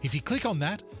 If you click on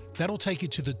that, that'll take you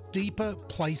to the Deeper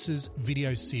Places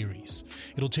video series.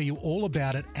 It'll tell you all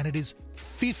about it, and it is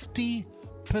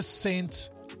 50%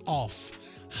 off.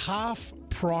 Half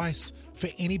price for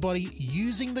anybody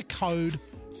using the code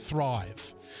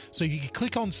THRIVE. So you can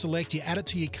click on select, you add it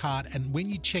to your cart, and when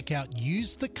you check out,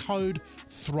 use the code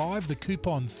THRIVE, the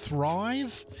coupon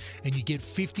THRIVE, and you get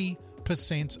 50%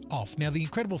 off. Now, the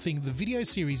incredible thing, the video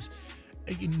series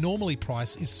normally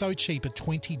price is so cheap at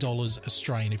 $20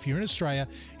 Australian. If you're in Australia,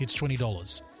 it's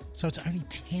 $20. So it's only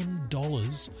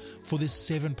 $10 for this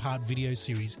 7-part video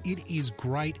series. It is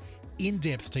great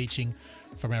in-depth teaching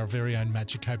from our very own Matt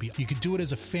Jacoby. You could do it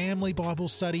as a family Bible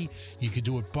study. You could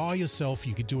do it by yourself.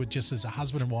 You could do it just as a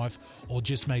husband and wife, or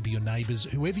just maybe your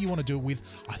neighbours, whoever you want to do it with.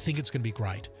 I think it's going to be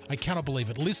great. I cannot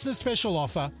believe it. Listener special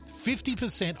offer,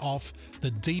 50% off the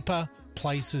Deeper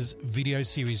Places video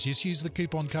series. Just use the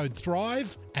coupon code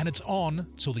THRIVE, and it's on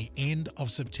till the end of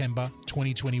September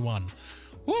 2021.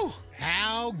 Woo!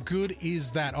 How good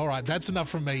is that? All right, that's enough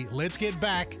from me. Let's get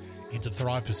back into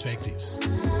Thrive Perspectives.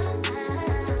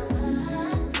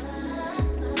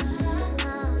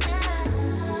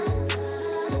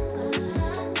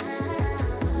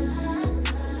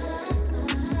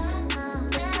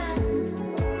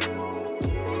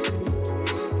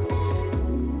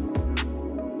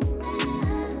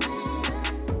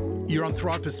 You're on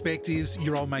Thrive Perspectives,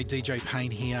 your old mate DJ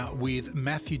Payne here with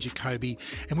Matthew Jacoby,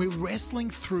 and we're wrestling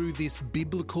through this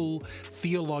biblical,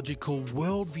 theological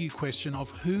worldview question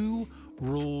of who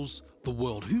rules the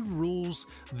world, who rules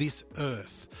this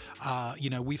earth.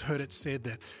 We've heard it said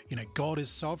that, God is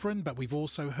sovereign, but we've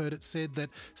also heard it said that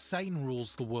Satan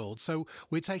rules the world. So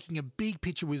we're taking a big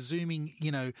picture, we're zooming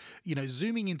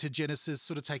into Genesis,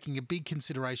 sort of taking a big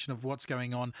consideration of what's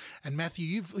going on. And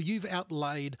Matthew, you've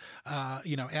outlined a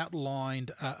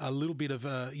little bit of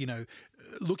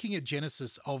looking at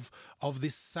Genesis of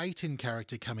this Satan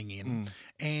character coming in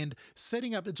and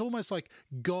setting up, it's almost like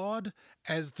God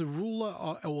as the ruler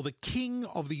or the king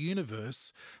of the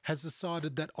universe has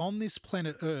decided that on this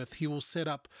planet Earth he will set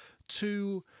up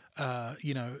two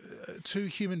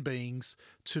human beings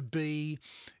to be,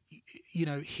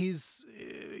 his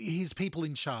people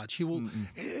in charge. He will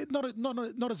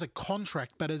not as a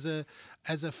contract, but as a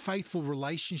faithful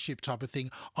relationship type of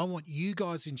thing. I want you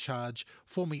guys in charge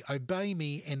for me. Obey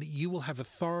me, and you will have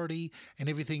authority and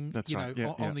everything. That's right.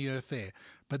 On the earth there.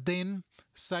 But then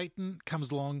Satan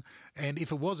comes along, and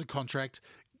if it was a contract,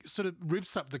 sort of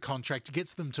rips up the contract,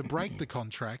 gets them to break the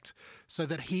contract, so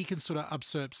that he can sort of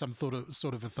usurp some sort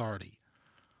of authority.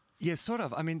 Yeah, sort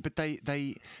of. I mean, but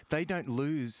they don't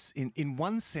lose in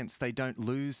one sense. They don't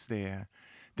lose their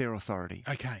authority.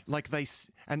 Okay. Like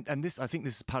and this, I think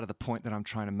this is part of the point that I'm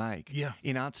trying to make. Yeah.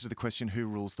 In answer to the question, who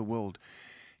rules the world?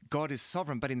 God is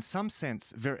sovereign, but in some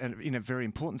sense, in a very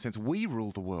important sense, we rule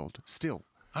the world still.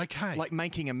 Okay. Like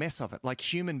making a mess of it. Like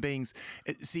human beings,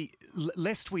 see,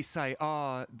 lest we say,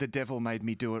 the devil made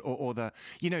me do it, or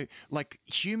like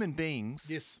human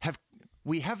beings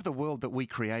we have the world that we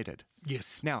created.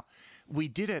 Yes. Now, we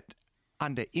did it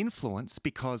under influence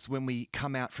because when we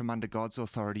come out from under God's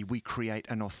authority, we create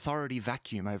an authority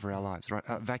vacuum over our lives, right?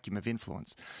 A vacuum of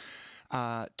influence,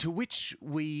 to which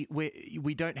we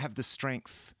don't have the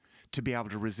strength to be able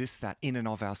to resist that in and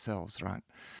of ourselves, right?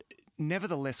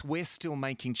 Nevertheless, we're still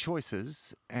making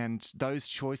choices, and those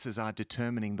choices are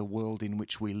determining the world in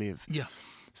which we live. Yeah.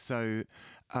 So,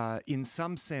 in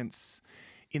some sense,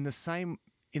 in the same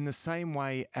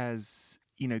way as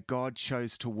God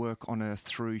chose to work on earth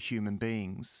through human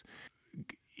beings,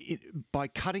 by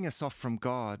cutting us off from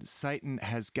God, Satan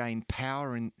has gained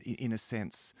power in a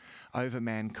sense over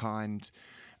mankind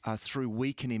through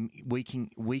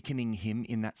weakening him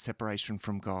in that separation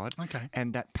from God,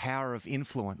 and that power of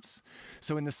influence.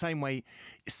 So in the same way,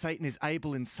 Satan is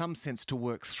able in some sense to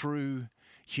work through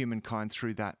humankind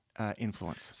through that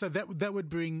influence. So that would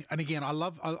bring, and again,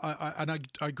 I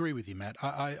agree with you, Matt.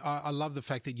 I love the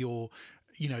fact that you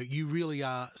really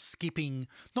are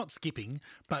not skipping,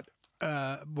 but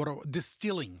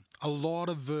distilling a lot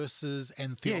of verses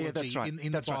and theology that's right.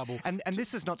 in the Bible. Right. And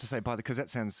this is not to say, because that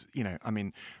sounds,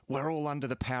 we're all under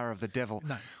the power of the devil.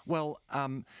 No. Well,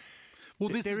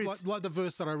 this is like the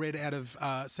verse that I read out of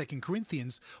 2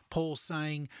 Corinthians, Paul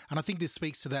saying, and I think this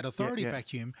speaks to that authority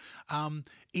vacuum,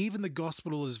 even the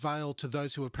gospel is veiled to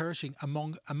those who are perishing,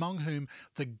 among whom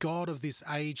the God of this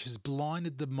age has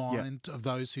blinded the mind of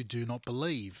those who do not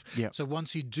believe. So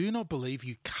once you do not believe,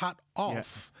 you cut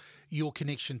off your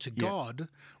connection to God,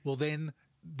 well then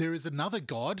there is another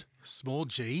God, small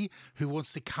g, who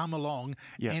wants to come along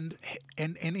and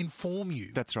inform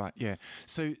you. That's right. Yeah.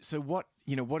 So what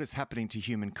is happening to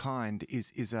humankind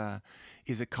is a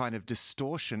kind of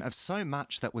distortion of so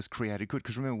much that was created good.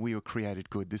 Because remember, we were created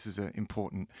good. This is an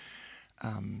important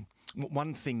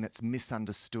one thing that's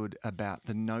misunderstood about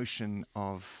the notion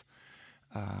of,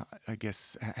 I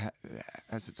guess,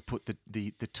 as it's put,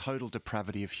 the total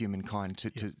depravity of humankind,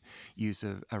 to use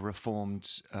a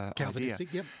reformed Calvinistic,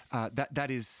 idea. That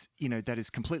is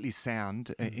completely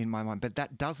sound in my mind, but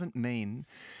that doesn't mean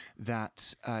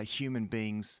that human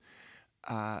beings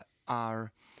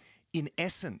are in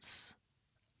essence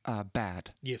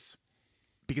bad. Yes.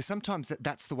 Because sometimes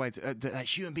that's the way that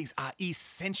human beings are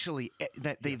essentially,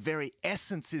 that their very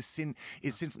essence is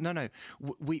sinful. No,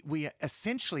 we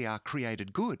essentially are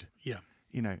created good. Yeah.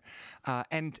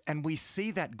 And we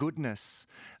see that goodness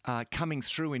coming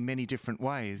through in many different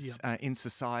ways in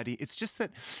society. It's just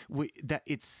that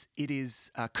it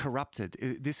is corrupted.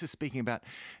 This is speaking about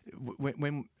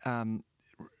when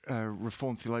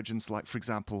Reformed theologians like, for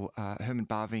example, Herman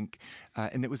Bavinck,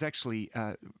 and it was actually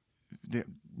the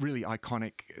really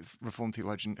iconic Reformed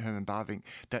theologian Herman Bavinck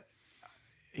that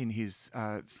in his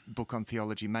book on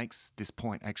theology makes this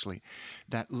point, actually,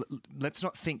 that let's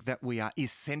not think that we are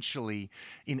essentially,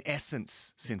 in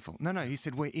essence, sinful. No, he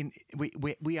said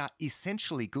we are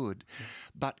essentially good,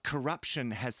 but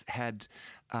corruption has had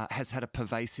a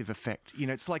pervasive effect.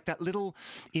 It's like that little,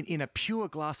 in a pure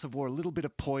glass of water, a little bit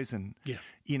of poison,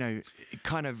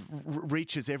 kind of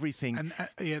reaches everything.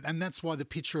 And that's why the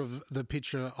picture of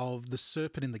the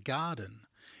serpent in the garden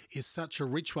is such a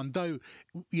rich one, though,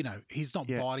 he's not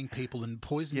biting people and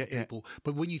poisoning people.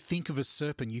 But when you think of a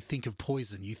serpent, you think of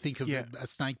poison, you think of a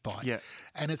snake bite. Yeah.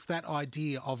 And it's that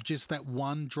idea of just that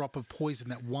one drop of poison,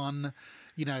 that one,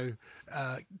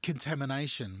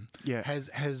 contamination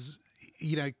has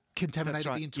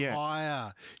contaminated the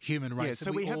entire human race.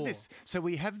 Yeah, so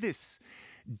we have this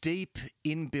deep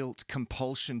inbuilt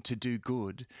compulsion to do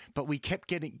good, but we kept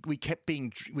getting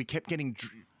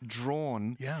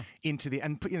drawn into the,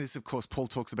 and this of course Paul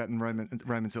talks about in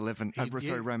Romans 11,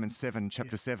 Romans 7,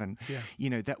 chapter 7.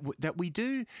 Yeah. That we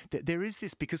do, that there is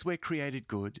this, because we're created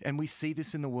good, and we see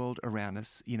this in the world around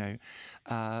us.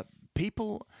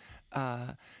 People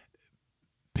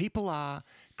are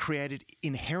created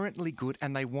inherently good,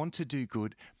 and they want to do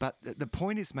good. But the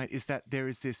point is, mate, is that there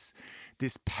is this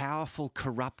powerful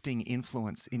corrupting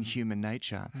influence in human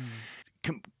nature.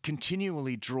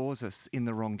 Continually draws us in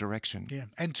the wrong direction. Yeah,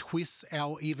 and twists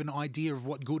our even idea of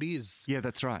what good is. Yeah,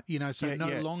 that's right.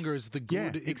 No longer is the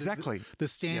good exactly the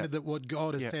standard that what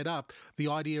God has set up. The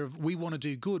idea of we want to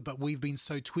do good, but we've been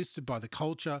so twisted by the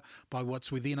culture, by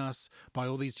what's within us, by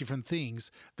all these different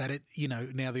things that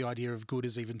now the idea of good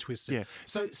is even twisted. Yeah.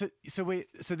 So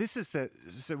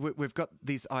we've got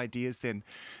these ideas then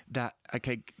that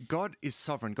God is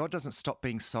sovereign. God doesn't stop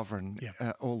being sovereign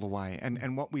all the way,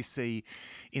 and what we see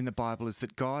in the Bible is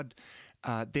that God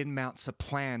then mounts a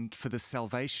plan for the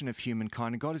salvation of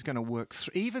humankind, and God is going to work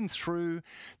even through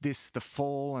the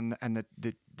fall and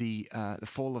the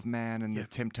fall of man and the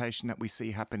temptation that we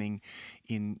see happening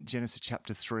in Genesis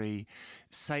chapter 3.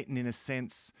 Satan, in a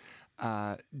sense,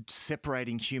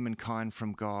 separating humankind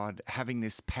from God, having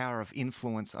this power of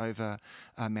influence over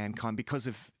mankind because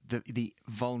of the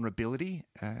vulnerability.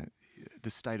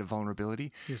 The state of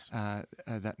vulnerability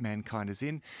that mankind is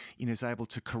in, is able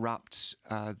to corrupt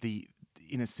the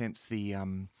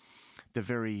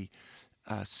very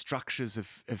structures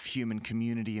of human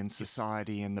community and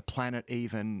society and the planet,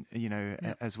 even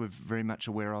as we're very much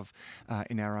aware of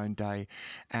in our own day,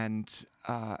 and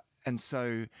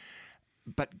so,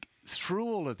 but through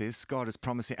all of this, God is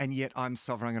promising, and yet I'm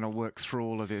sovereign. I'm going to work through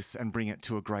all of this and bring it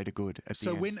to a greater good at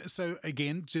the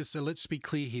end. Let's be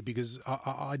clear here, because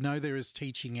I know there is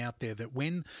teaching out there that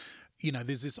when,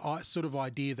 there's this sort of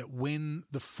idea that when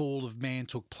the fall of man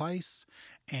took place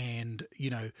and,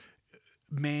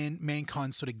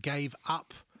 mankind sort of gave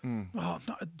up.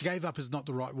 Gave up is not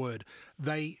the right word.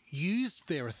 They used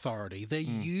their authority. They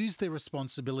used their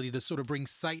responsibility to sort of bring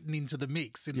Satan into the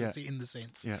mix in the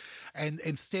sense,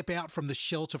 and step out from the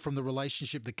shelter, from the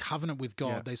relationship, the covenant with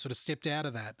God. Yeah. They sort of stepped out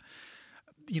of that.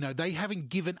 They haven't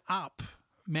given up.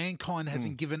 Mankind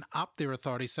hasn't given up their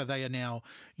authority, so they are now,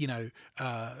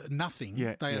 nothing.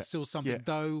 Yeah, they are still something,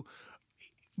 though.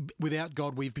 Without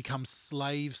God, we've become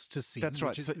slaves to sin. That's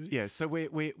right. So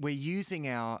we're using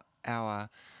our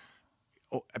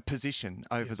position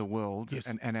over the world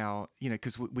and our,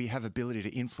 because we have ability to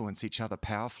influence each other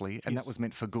powerfully, and that was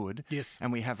meant for good. Yes.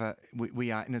 And we have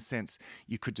we are, in a sense,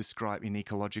 you could describe in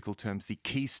ecological terms, the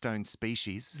keystone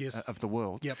species of the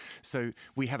world. Yep. So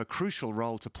we have a crucial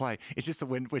role to play. It's just that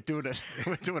we're doing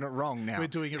it wrong now. We're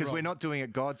doing it wrong. Because we're not doing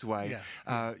it God's way.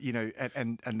 Yeah.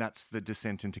 And that's the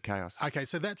descent into chaos. Okay,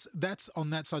 so that's on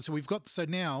that side. So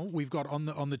now we've got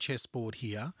on the chessboard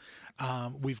here,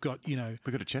 we've got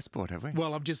a chessboard, have we?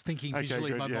 Well, I'm just thinking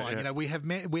visually in my mind. Yeah. We have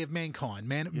mankind,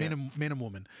 men and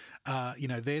women.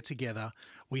 They're together.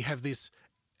 We have this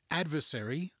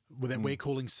adversary that we're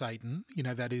calling Satan.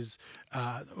 That is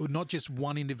not just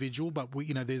one individual, but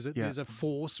there's a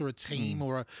force or a team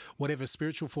or a whatever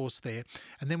spiritual force there,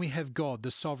 and then we have God, the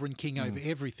sovereign King over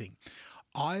everything.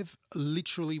 I've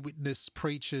literally witnessed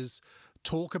preachers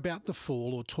talk about the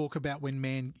fall, or talk about when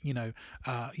man,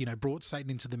 brought Satan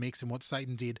into the mix and what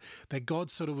Satan did, that God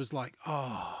sort of was like,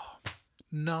 oh,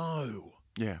 no.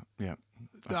 Yeah.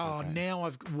 Now I've now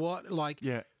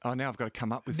I've got to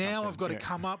come up with something. Now I've got to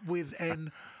come up with,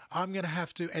 and I'm going to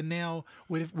have to, and now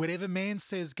whatever man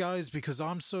says goes, because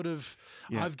I'm sort of,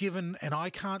 I've given, and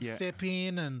I can't step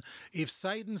in, and if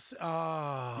Satan's,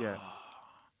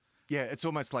 Yeah, it's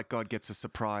almost like God gets a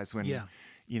surprise when,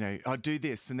 I'll do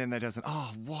this, and then they doesn't.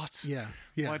 Oh, what? Yeah.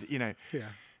 Why,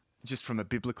 just from a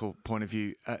biblical point of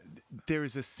view, there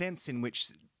is a sense in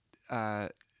which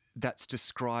that's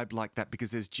described like that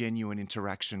because there's genuine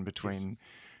interaction between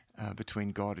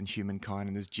God and humankind,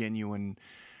 and there's genuine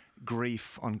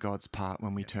grief on God's part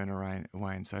when we turn away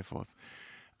and so forth.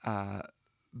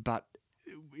 But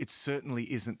it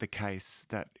certainly isn't the case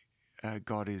that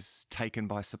God is taken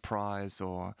by surprise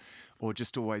or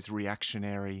just always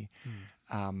reactionary.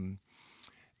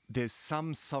 There's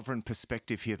some sovereign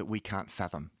perspective here that we can't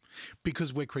fathom.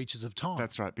 Because we're creatures of time.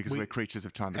 That's right, because we're creatures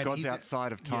of time. But God's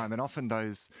outside of time, and often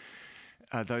those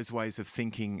ways of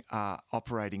thinking are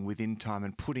operating within time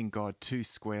and putting God too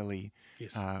squarely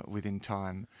within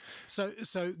time. So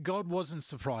God wasn't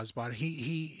surprised by it.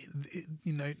 He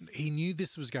knew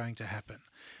this was going to happen.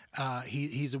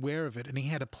 He's aware of it, and he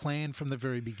had a plan from the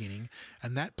very beginning,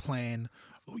 and that plan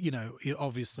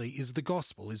obviously is the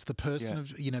gospel, is the person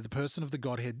of, the person of the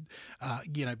Godhead,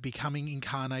 becoming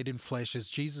incarnate in flesh as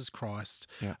Jesus Christ,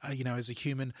 as a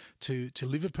human to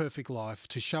live a perfect life,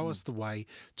 to show us the way,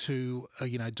 to,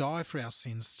 die for our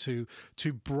sins,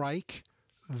 to break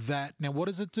that. Now, what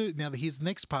does it do? Now, here's the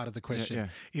next part of the question.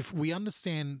 If we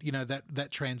understand, that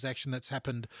transaction that's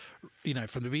happened,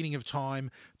 from the beginning of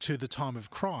time to the time of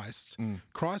Christ,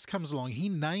 Christ comes along, he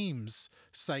names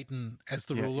Satan as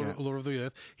the ruler of the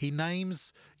earth. He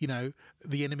names,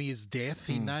 the enemy is death.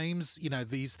 He names,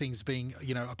 these things being,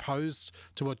 opposed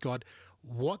to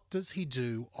what does he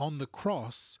do on the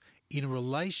cross in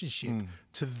relationship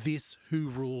to this who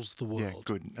rules the world? Yeah,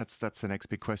 good. That's the next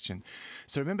big question.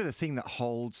 So remember, the thing that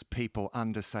holds people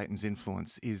under Satan's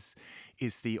influence is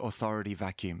the authority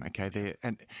vacuum. Okay,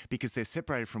 because they're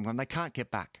separated from God, they can't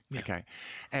get back. Yeah. Okay,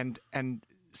 and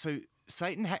so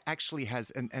Satan actually has,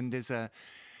 and there's a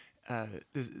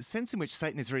sense in which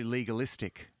Satan is very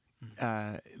legalistic.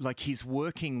 Like he's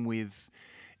working with.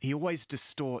 He always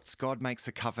distorts. God makes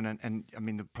a covenant, and I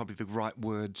mean, probably the right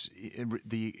word,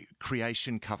 the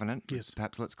creation covenant,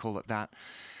 perhaps let's call it that.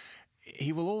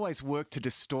 He will always work to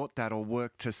distort that, or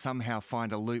work to somehow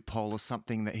find a loophole or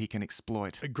something that he can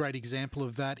exploit. A great example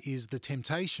of that is the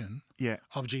temptation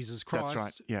of Jesus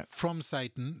Christ from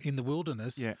Satan in the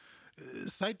wilderness. Yeah.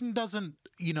 Satan doesn't,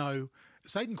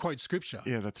 Satan quotes scripture.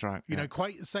 Yeah, that's right.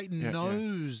 Satan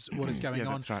knows what is going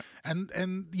on. That's right. And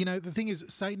the thing is,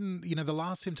 Satan, the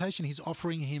last temptation, he's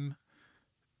offering him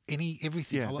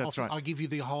everything. Yeah, that's right. I'll give you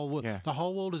the whole world. Yeah. The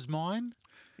whole world is mine.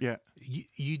 Yeah.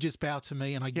 You just bow to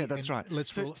me, and I give. Yeah, that's right.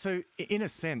 So in a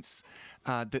sense,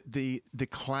 the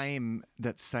claim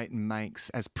that Satan makes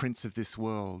as prince of this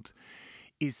world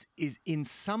is in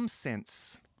some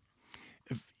sense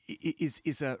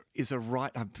is a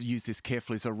right. I've used this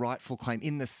carefully. Is a rightful claim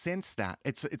in the sense that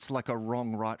it's like a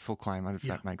wrong rightful claim. If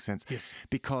that makes sense. Yes.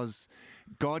 Because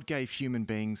God gave human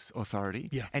beings authority,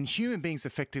 and human beings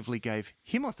effectively gave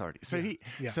him authority. So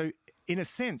so in a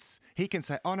sense, he can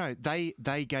say, "Oh no,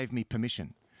 they gave me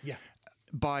permission." Yeah.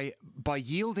 By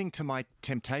yielding to my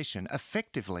temptation,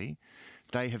 effectively,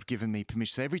 they have given me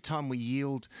permission. So every time we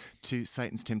yield to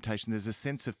Satan's temptation, there's a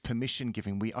sense of permission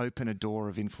giving. We open a door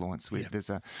of influence. So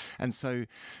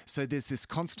there's this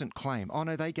constant claim. Oh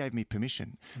no, they gave me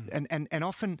permission. And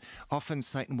often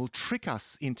Satan will trick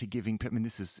us into giving. I mean,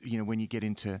 this is when you get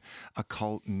into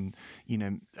occult and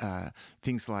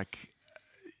things like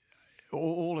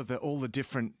all the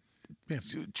different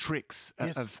tricks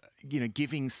of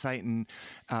giving Satan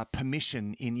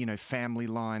permission in family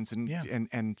lines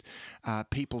and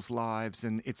people's lives,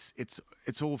 and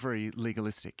it's all very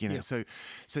legalistic, So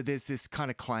there's this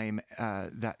kind of claim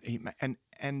that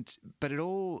but it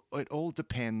all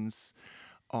depends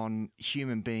on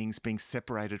human beings being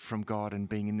separated from God and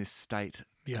being in this state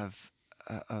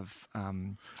of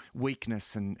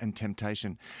weakness and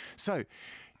temptation. So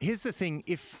here's the thing: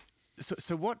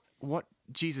 So what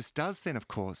Jesus does then, of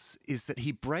course, is that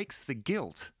he breaks the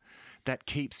guilt that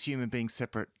keeps human beings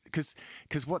separate. Because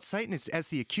what Satan is, as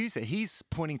the accuser, he's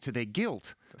pointing to their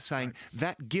guilt, saying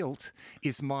that guilt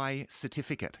is my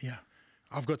certificate. Yeah,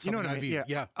 I've got something over here.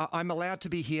 Yeah, I'm allowed to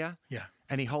be here. Yeah,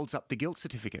 and he holds up the guilt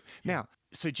certificate. Yeah. Now,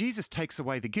 so Jesus takes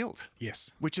away the guilt.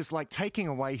 Yes. Which is like taking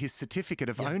away his certificate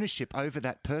of ownership over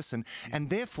that person. Yeah. And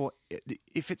therefore,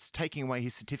 if it's taking away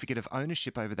his certificate of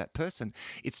ownership over that person,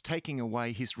 it's taking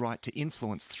away his right to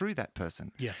influence through that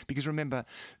person. Yeah. Because remember,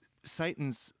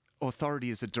 Satan's authority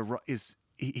is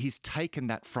he's taken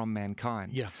that from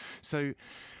mankind. Yeah. So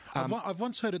I've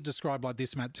once heard it described like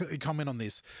this, Matt. Comment on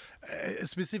this,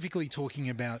 specifically talking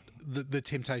about the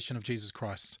temptation of Jesus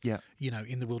Christ. Yeah.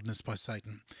 In the wilderness by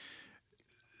Satan.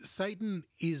 Satan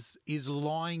is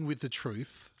lying with the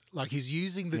truth, like he's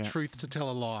using the truth to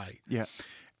tell a lie. Yeah.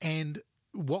 And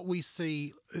what we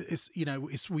see is,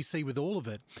 we see with all of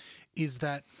it is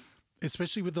that,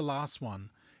 especially with the last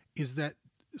one, is that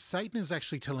Satan is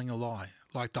actually telling a lie.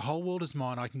 Like the whole world is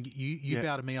mine. I can you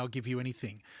bow to me. I'll give you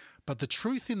anything. But the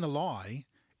truth in the lie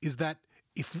is that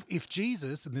if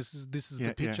Jesus, and this is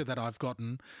the picture that I've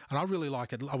gotten, and I really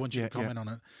like it. I want you to comment on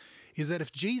it. Is that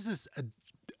if Jesus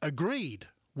agreed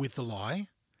with the lie,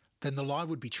 then the lie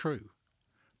would be true.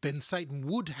 Then Satan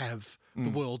would have the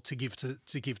world to give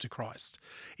to Christ.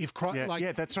 If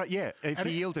Christ, that's right. Yeah, if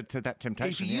he yielded to that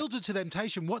temptation. If he yielded to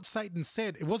temptation, what Satan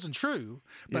said, it wasn't true.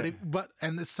 But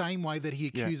and the same way that he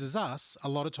accuses us, a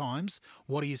lot of times,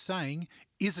 what he is saying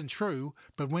isn't true,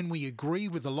 but when we agree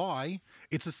with the lie,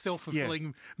 it's a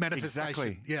self-fulfilling manifestation.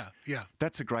 Exactly. Yeah.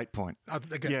 That's a great point. I'm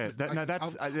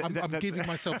giving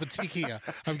myself a tick here.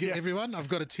 Everyone, I've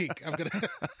got a tick. I've got.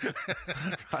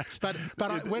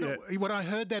 But when I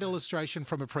heard that illustration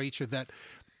from a preacher, that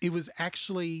it was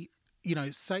actually,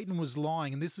 Satan was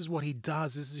lying, and this is what he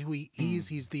does. This is who he is.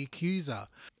 He's the accuser.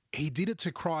 He did it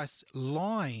to Christ,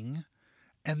 lying,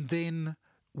 and then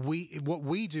what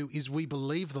we do is we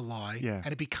believe the lie, and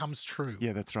it becomes true.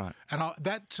 Yeah, that's right. And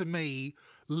that to me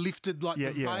lifted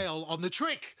the veil on the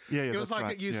trick. It was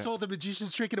like you saw the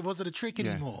magician's trick and it wasn't a trick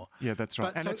anymore. Yeah, that's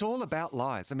right. And it's all about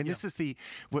lies. I mean, this is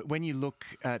when you look,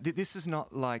 this is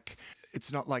not like,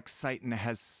 it's not like Satan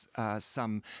has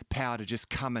some power to just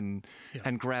come and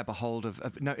grab a hold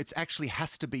of. No, it actually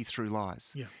has to be through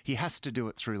lies. Yeah. He has to do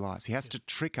it through lies. He has to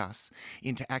trick us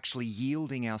into actually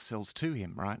yielding ourselves to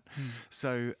him, right?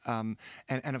 So, and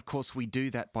of course we do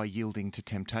that by yielding to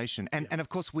temptation. And of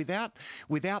course without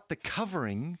the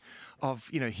covering of,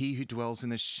 he who dwells in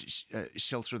the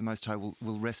shelter of the Most High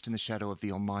will rest in the shadow of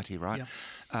the Almighty, right?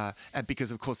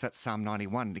 Because, of course, that's Psalm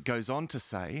 91. It goes on to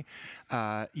say,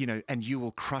 and you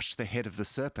will crush the head of the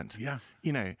serpent. Yeah.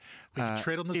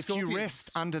 Tread on the if you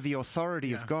rest under the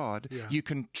authority of God, you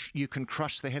can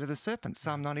crush the head of the serpent.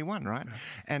 Psalm 91, right? Yeah.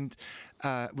 And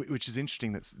which is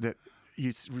interesting that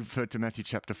you referred to Matthew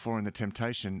chapter 4 in the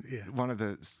temptation. Yeah. One of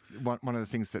the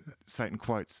things that Satan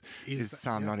quotes is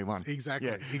Psalm 91. Exactly.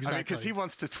 Yeah. Exactly. Because he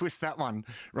wants to twist that one,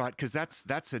 right? Because that's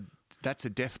a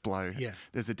death blow. Yeah.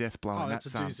 There's a death blow in that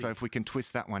psalm. So if we can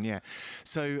twist that one,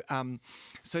 So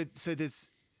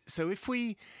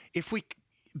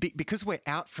because we're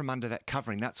out from under that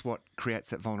covering, that's what creates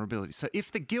that vulnerability. So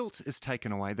if the guilt is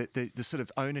taken away, the sort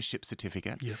of ownership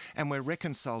certificate, and we're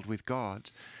reconciled with God,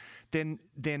 then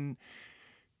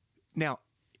now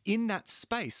in that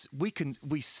space we can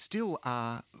still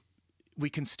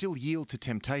yield to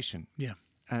temptation. Yeah.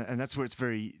 And that's where it's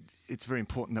very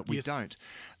important that we don't.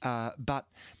 But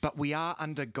we are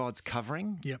under God's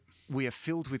covering. Yep. We are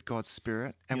filled with God's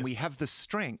Spirit, and we have the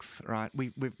strength, right?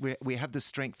 We have the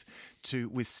strength to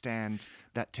withstand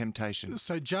that temptation.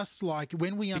 So just like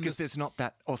when we because there's not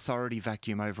that authority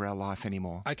vacuum over our life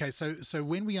anymore. Okay, so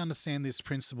when we understand this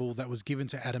principle that was given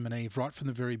to Adam and Eve right from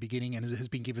the very beginning, and it has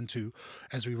been given to,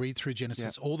 as we read through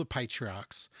Genesis, all the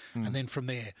patriarchs, and then from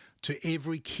there to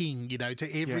every king, to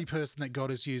every person that God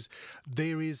has used,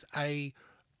 there is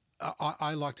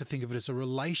I like to think of it as a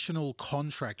relational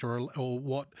contract, or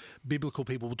what biblical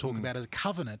people will talk about as a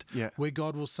covenant, where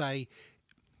God will say,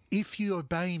 if you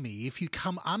obey me, if you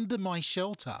come under my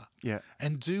shelter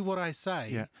and do what I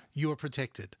say, you are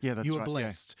protected. Yeah, that's you are right,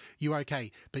 blessed. You're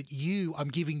okay. But I'm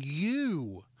giving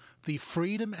you the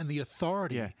freedom and the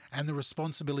authority and the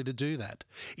responsibility to do that.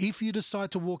 If you decide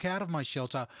to walk out of my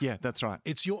shelter, that's right.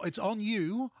 It's on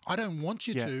you. I don't want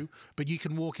you to, but you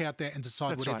can walk out there and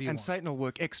decide whatever you want. And Satan will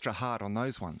work extra hard on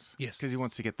those ones. Yes. Because he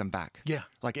wants to get them back. Yeah.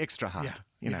 Like extra hard.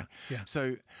 Yeah.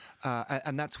 So,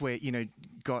 and that's where,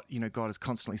 God is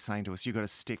constantly saying to us, you've got to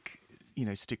stick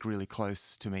really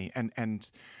close to me.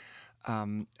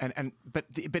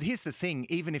 But here's the thing,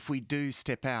 even if we do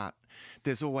step out,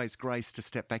 there's always grace to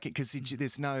step back in, because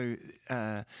there's no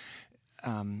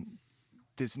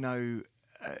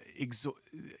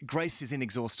grace is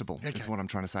inexhaustible, is what I'm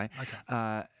trying to say.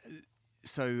 Okay.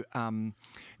 So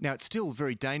now it's still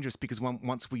very dangerous, because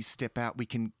once we step out, we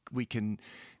can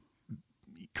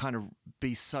kind of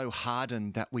be so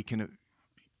hardened that we can,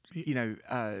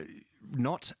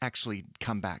 not actually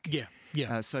come back.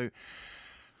 Yeah. So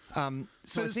I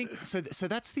think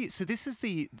this is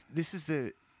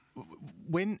the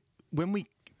when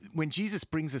Jesus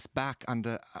brings us back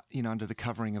under the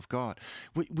covering of God,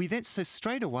 we then, so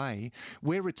straight away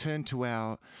we're returned to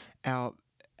our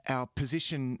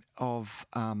position of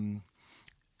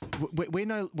we're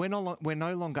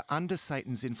no longer under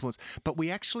Satan's influence, but we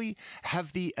actually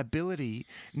have the ability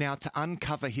now to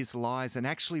uncover his lies and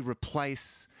actually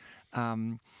replace,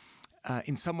 in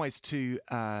some ways, to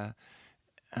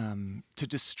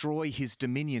destroy his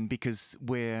dominion, because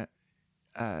we're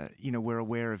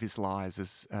aware of his lies,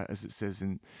 as it says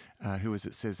in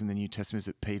it says in the New Testament? Is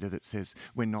it Peter that says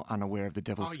we're not unaware of the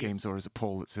devil's schemes, or is it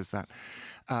Paul that says that?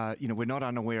 We're not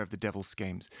unaware of the devil's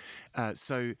schemes.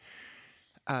 So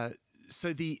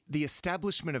the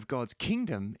establishment of God's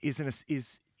kingdom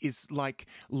is like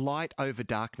light over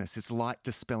darkness. It's light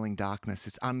dispelling darkness.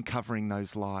 It's uncovering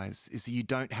those lies. You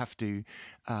don't have to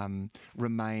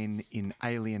remain in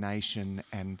alienation,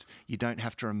 and you don't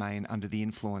have to remain under the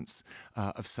influence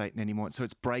of Satan anymore. So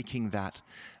it's breaking that.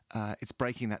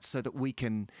 So that we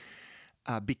can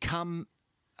become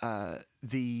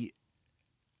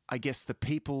I guess, the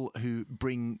people who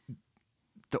bring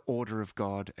the order of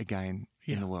God again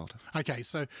in the world. Okay,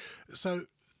 so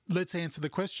let's answer the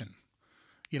question.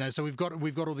 So we've got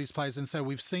all these players, and so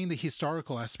we've seen the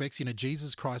historical aspects.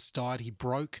 Jesus Christ died. He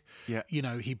broke. Yeah.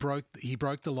 He broke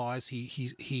the lies.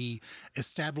 He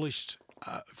established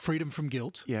freedom from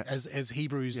guilt. Yeah. As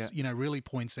Hebrews really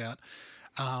points out.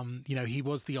 He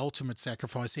was the ultimate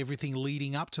sacrifice. Everything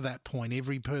leading up to that point,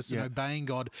 every person obeying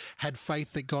God had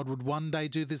faith that God would one day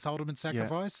do this ultimate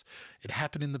sacrifice. It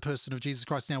happened in the person of Jesus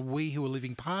Christ. Now we who are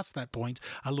living past that point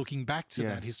are looking back to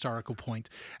that historical point,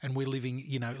 and we're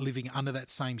living under that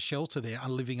same shelter there, are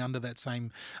living under that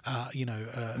same,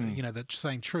 that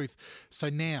same truth. So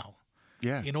now,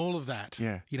 in all of that,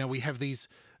 we have these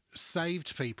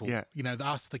saved people,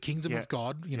 us, the kingdom of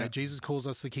God, Jesus calls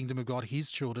us the kingdom of God, his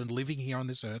children living here on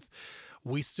this earth.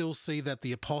 We still see that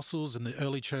the apostles and the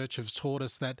early church have taught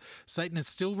us that Satan is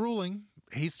still ruling.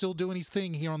 He's still doing his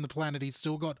thing here on the planet. He's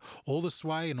still got all the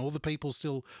sway and all the people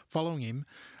still following him.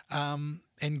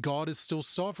 And God is still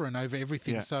sovereign over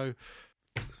everything. So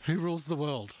who rules the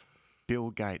world? Bill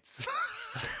Gates.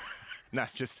 No,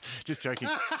 just joking.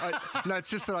 No, it's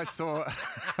just that I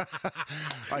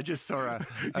just saw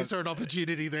you saw an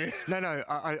opportunity there. No,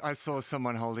 I saw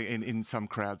someone holding in some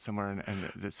crowd somewhere,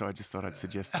 and so I just thought I'd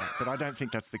suggest that, but I don't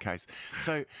think that's the case.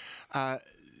 So,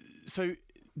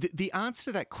 the answer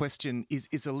to that question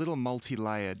is a little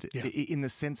multi-layered in the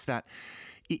sense that,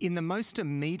 in the most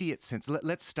immediate sense,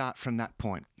 let's start from that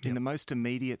point. In the most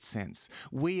immediate sense,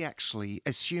 we actually,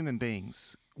 as human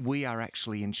beings, we are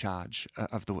actually in charge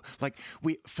of the world. Like,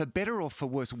 for better or for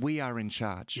worse, we are in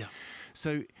charge. Yeah.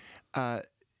 So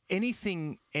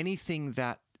anything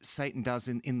that Satan does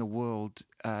in the world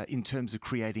in terms of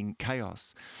creating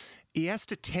chaos, he has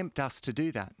to tempt us to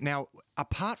do that. Now,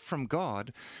 apart from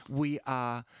God, we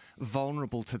are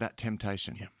vulnerable to that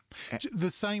temptation. Yeah.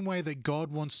 The same way that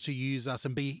God wants to use us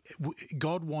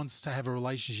God wants to have a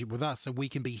relationship with us so we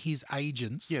can be his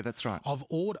agents. Yeah, that's right. Of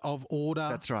order.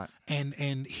 That's right.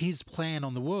 And his plan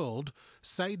on the world.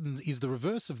 Satan is the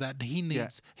reverse of that. He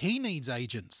needs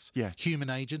agents, human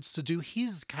agents, to do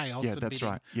his chaos and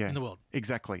bidding in the world.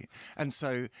 Exactly. And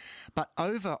so, but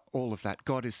over all of that,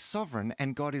 God is sovereign,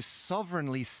 and God is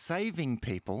sovereignly saving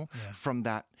people from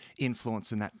that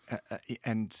influence and that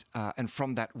and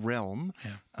from that realm.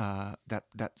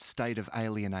 That state of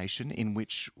alienation in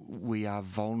which we are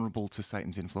vulnerable to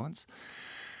Satan's influence,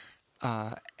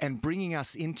 and bringing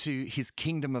us into his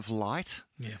kingdom of light.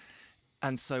 Yeah.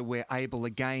 And so we're able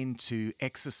again to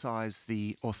exercise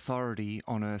the authority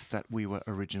on earth that we were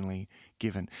originally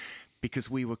given, because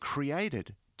we were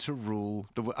created to rule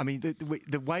the world. I mean,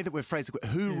 the way that we're phrased,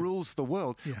 who rules the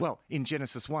world? Yeah. Well, in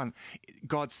Genesis 1,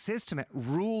 God says to man,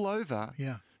 rule over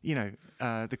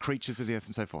the creatures of the earth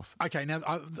and so forth. Okay, now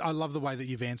I love the way that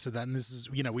you've answered that, and this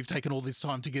is, we've taken all this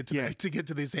time to get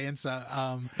to this answer.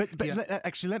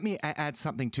 Actually, let me add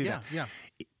something to that. Yeah.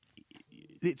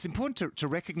 It's important to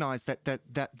recognise that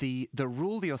the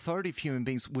rule, the authority of human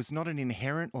beings was not an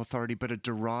inherent authority, but a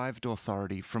derived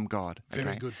authority from God. Okay?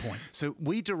 Very good point. So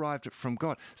we derived it from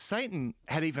God. Satan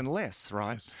had even less,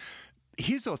 right? Yes.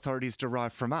 His authority is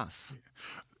derived from us.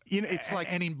 It's like,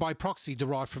 and by proxy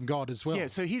derived from God as well. Yeah.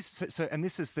 So and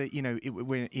this is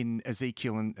when in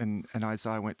Ezekiel and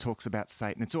Isaiah, when it talks about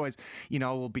Satan, it's always,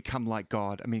 will become like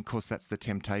God. I mean, of course, that's the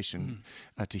temptation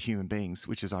to human beings,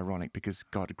 which is ironic because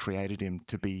God had created him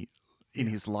to be in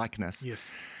his likeness.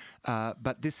 Yes.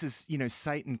 But this is,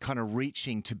 Satan kind of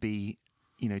reaching to be,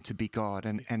 to be God,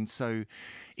 and so,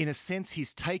 in a sense,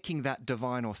 he's taking that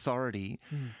divine authority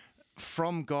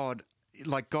from God.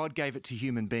 Like God gave it to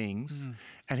human beings,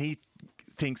 and he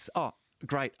thinks, oh,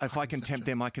 great, if I can tempt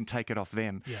them, I can take it off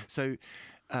them. Yeah.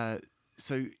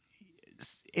 So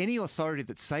any authority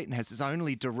that Satan has is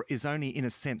only in a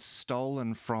sense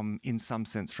stolen from, in some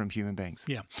sense, from human beings.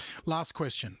 Yeah. Last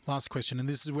question, and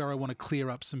this is where I want to clear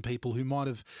up some people who might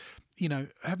have,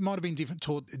 might have been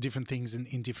taught different things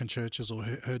in different churches or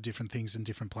heard different things in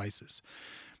different places.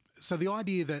 So the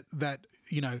idea that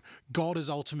God is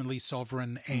ultimately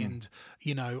sovereign, and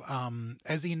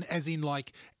as in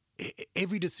like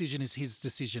every decision is his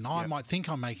decision. I might think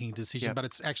I'm making a decision, but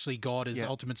it's actually God is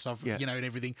ultimate sovereign, and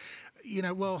everything.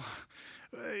 Well,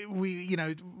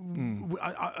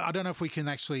 I don't know if we can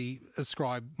actually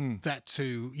ascribe that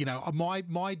to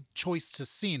my choice to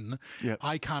sin.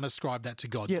 I can't ascribe that to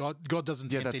God. God doesn't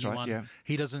tempt anyone. Right.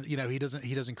 He doesn't. He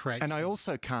doesn't create. And sin. I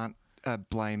also can't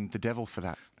blame the devil for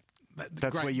that.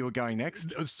 That's great. where you were going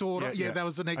next. Sort of, yeah. That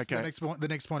was the next point. The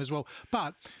next point as well.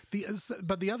 But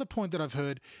the other point that I've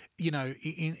heard,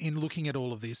 in looking at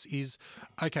all of this is,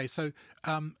 okay, so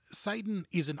Satan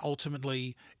isn't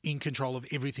ultimately in control of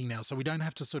everything now, so we don't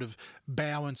have to sort of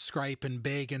bow and scrape and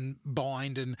beg and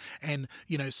bind and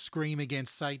scream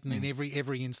against Satan in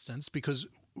every instance, because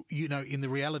in the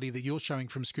reality that you're showing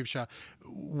from Scripture,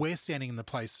 we're standing in the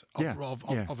place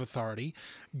of authority.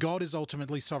 God is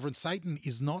ultimately sovereign. Satan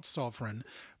is not sovereign.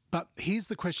 But here's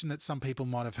the question that some people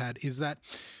might have had, is that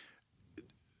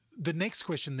the next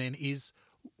question then is,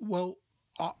 well,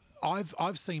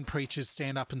 I've seen preachers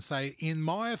stand up and say, in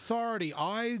my authority,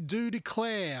 I do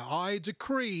declare, I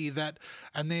decree that,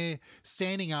 and they're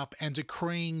standing up and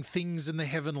decreeing things in the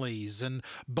heavenlies and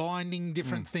binding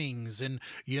different things and,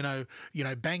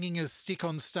 banging a stick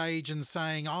on stage and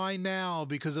saying, I now,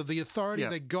 because of the authority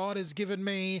that God has given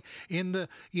me in the,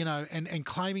 and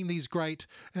claiming these great,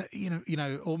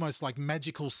 almost like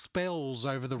magical spells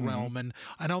over the realm. And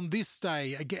on this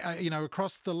day,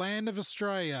 across the land of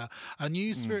Australia, a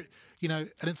new spirit, and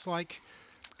it's like...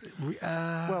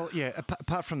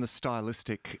 apart from the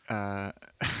stylistic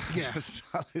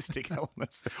stylistic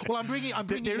elements. Well, I'm bringing it out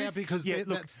because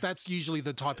that's usually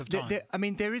the type of time.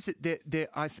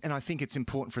 I think it's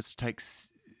important for us to take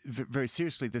very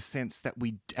seriously the sense that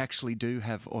we actually do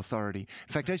have authority.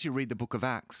 In fact, as you read the book of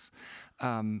Acts,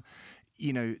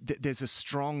 there's a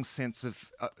strong sense of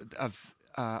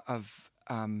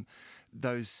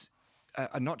those.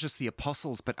 Not just the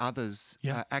apostles, but others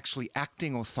actually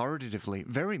acting authoritatively,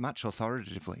 very much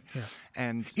authoritatively. Yeah.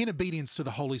 And in obedience to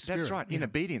the Holy Spirit. That's right, in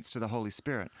obedience to the Holy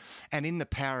Spirit. And in the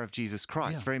power of Jesus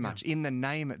Christ, very much. In the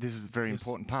name, this is a very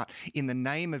important part, in the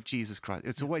name of Jesus Christ.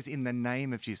 It's always in the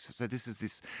name of Jesus. So this is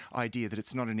this idea that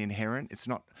it's not an inherent, it's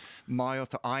not my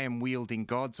authority, I am wielding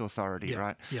God's authority,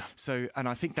 right? Yeah. So, and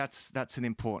I think that's an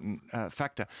important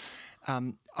factor.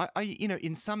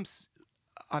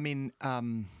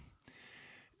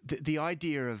 The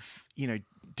idea of,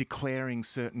 declaring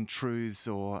certain truths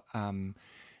or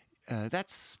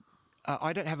that's...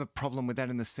 I don't have a problem with that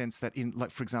in the sense that,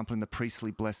 for example, in the priestly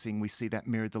blessing, we see that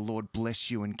mirrored, the Lord bless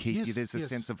you and keep you. There's a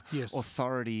sense of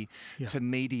authority to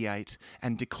mediate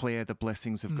and declare the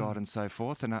blessings of God and so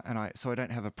forth. So I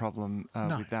don't have a problem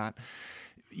with that.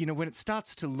 When it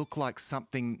starts to look like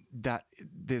something that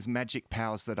there's magic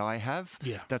powers that I have,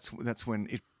 that's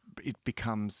when it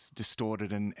becomes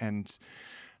distorted and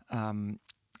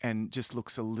just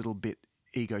looks a little bit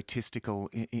egotistical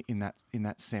in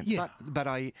that sense. Yeah. But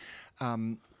I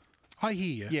hear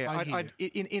you. Yeah,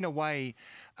 in a way,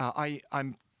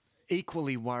 I'm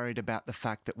equally worried about the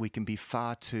fact that we can be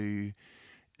far too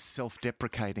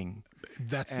self-deprecating.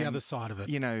 That's the other side of it.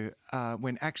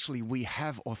 When actually we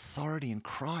have authority in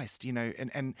Christ,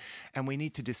 and we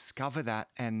need to discover that.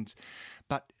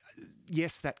 But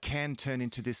yes, that can turn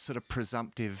into this sort of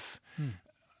presumptive.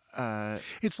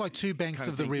 It's like two banks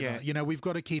of the river. We've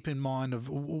got to keep in mind of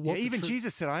what. Even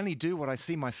Jesus said, "I only do what I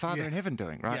see my Father in heaven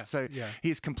doing." Right. So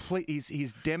he's complete.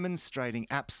 He's demonstrating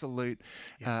absolute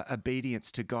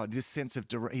obedience to God. This sense of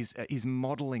he's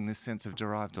modeling this sense of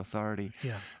derived authority.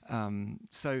 Yeah.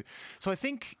 So I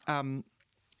think.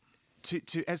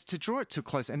 To draw it to a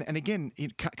close, and again,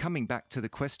 coming back to the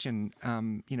question,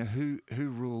 who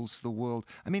rules the world?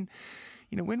 I mean,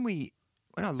 when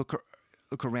I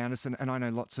look around us, and I know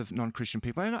lots of non-Christian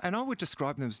people, and I would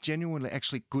describe them as genuinely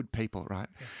actually good people, right?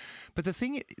 Yeah. But the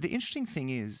interesting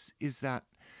thing is that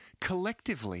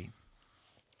collectively,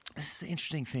 this is the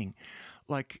interesting thing,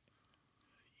 like,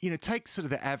 take sort of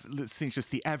the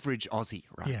average Aussie,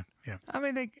 right? Yeah, yeah. I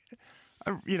mean, they're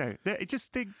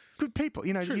good people.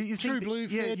 True blue,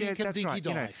 fair dinkum, dinky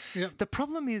die. The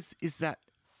problem is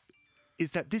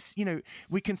that this,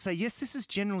 we can say, yes, this is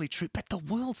generally true, but the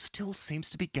world still seems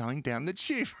to be going down the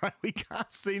tube, right? We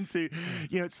can't seem to,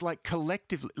 it's like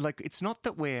collectively, like it's not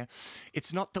that we're,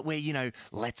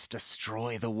 let's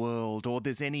destroy the world, or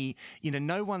there's any,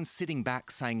 no one's sitting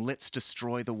back saying, let's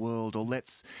destroy the world, or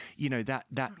let's,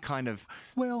 that kind of.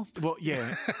 Maybe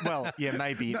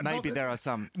there are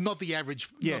some. Not the average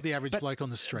bloke on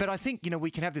the street. But I think,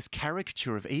 we can have this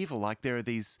caricature of evil, like there are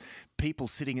these people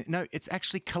sitting, no, it's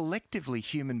actually collectively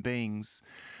human beings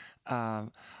are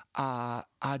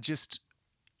just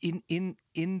in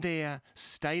their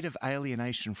state of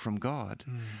alienation from God,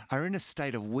 are in a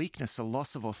state of weakness, a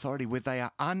loss of authority, where they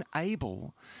are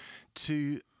unable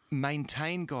to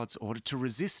maintain God's order, to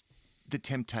resist the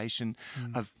temptation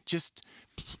of just,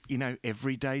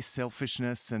 everyday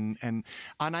selfishness and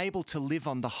unable to live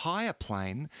on the higher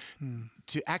plane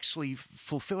to actually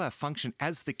fulfill our function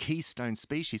as the keystone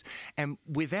species. And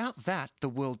without that, the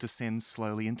world descends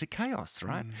slowly into chaos,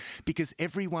 right? Because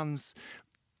everyone's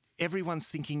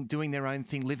thinking, doing their own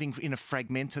thing, living in a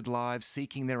fragmented life,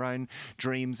 seeking their own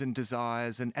dreams and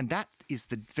desires, and that is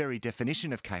the very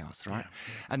definition of chaos, right?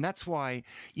 Yeah. And that's why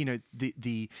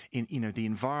the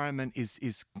environment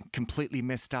is completely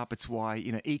messed up. It's why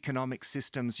economic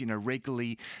systems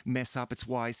regularly mess up. It's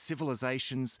why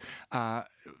civilizations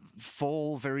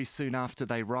fall very soon after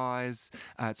they rise.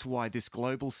 It's why this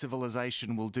global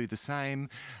civilization will do the same.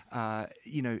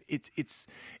 It's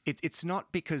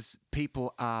not because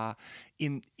people are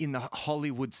in the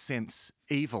Hollywood sense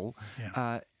evil.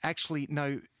 Yeah. Actually,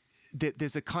 no.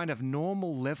 There's a kind of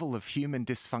normal level of human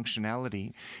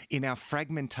dysfunctionality in our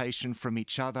fragmentation from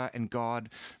each other and God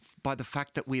by the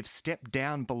fact that we've stepped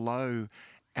down below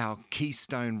our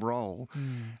keystone role,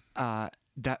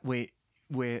 that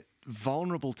we're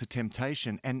vulnerable to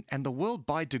temptation, and the world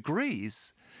by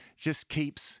degrees just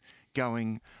keeps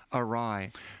going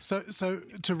awry. So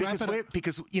to wrap it up,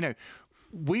 because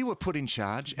we were put in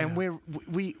charge, and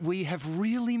we have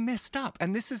really messed up,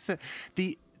 and this is the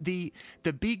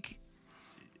big.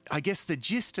 I guess the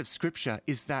gist of Scripture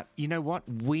is that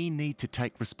we need to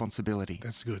take responsibility.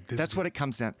 That's good. That's what it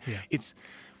comes down. Yeah. It's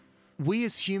we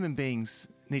as human beings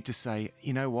need to say,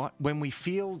 when we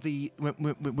feel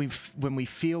when we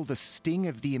feel the sting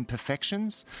of the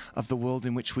imperfections of the world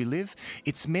in which we live,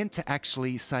 it's meant to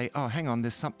actually say, oh, hang on,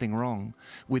 there's something wrong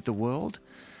with the world.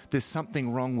 There's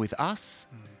something wrong with us.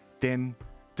 Then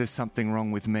there's something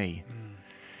wrong with me.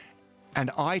 And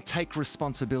I take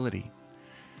responsibility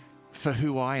for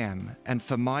who I am and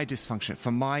for my dysfunction,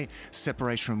 for my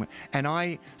separation from, and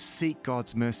I seek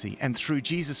God's mercy. And through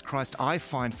Jesus Christ, I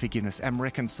find forgiveness, am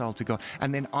reconciled to God.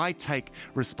 And then I take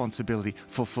responsibility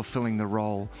for fulfilling the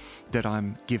role that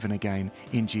I'm given again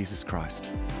in Jesus Christ.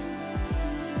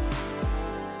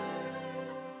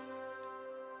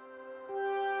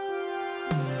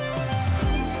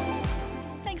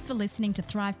 Thanks for listening to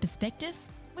Thrive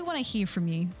Perspectives. We want to hear from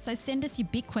you, so send us your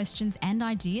big questions and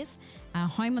ideas. Our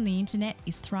home on the internet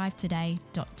is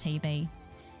thrivetoday.tv.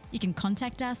 You can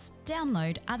contact us,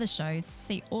 download other shows,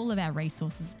 see all of our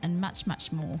resources and much,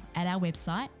 much more at our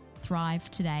website,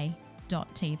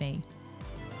 thrivetoday.tv.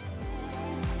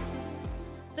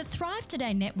 The Thrive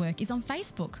Today Network is on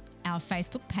Facebook. Our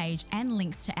Facebook page and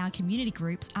links to our community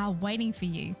groups are waiting for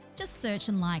you. Just search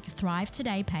and like Thrive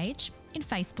Today page in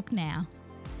Facebook now.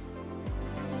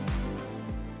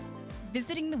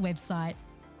 Visiting the website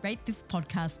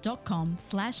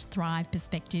ratethispodcast.com/Thrive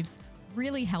Perspectives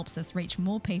really helps us reach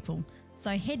more people.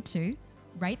 So head to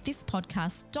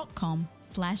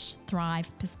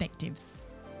ratethispodcast.com/Thrive Perspectives.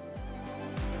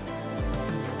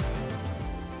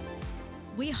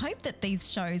 We hope that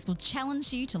these shows will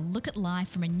challenge you to look at life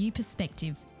from a new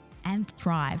perspective and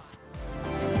thrive.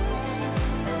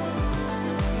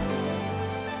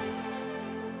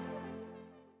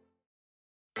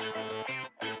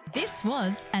 This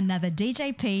was another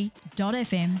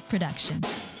DJP.FM production.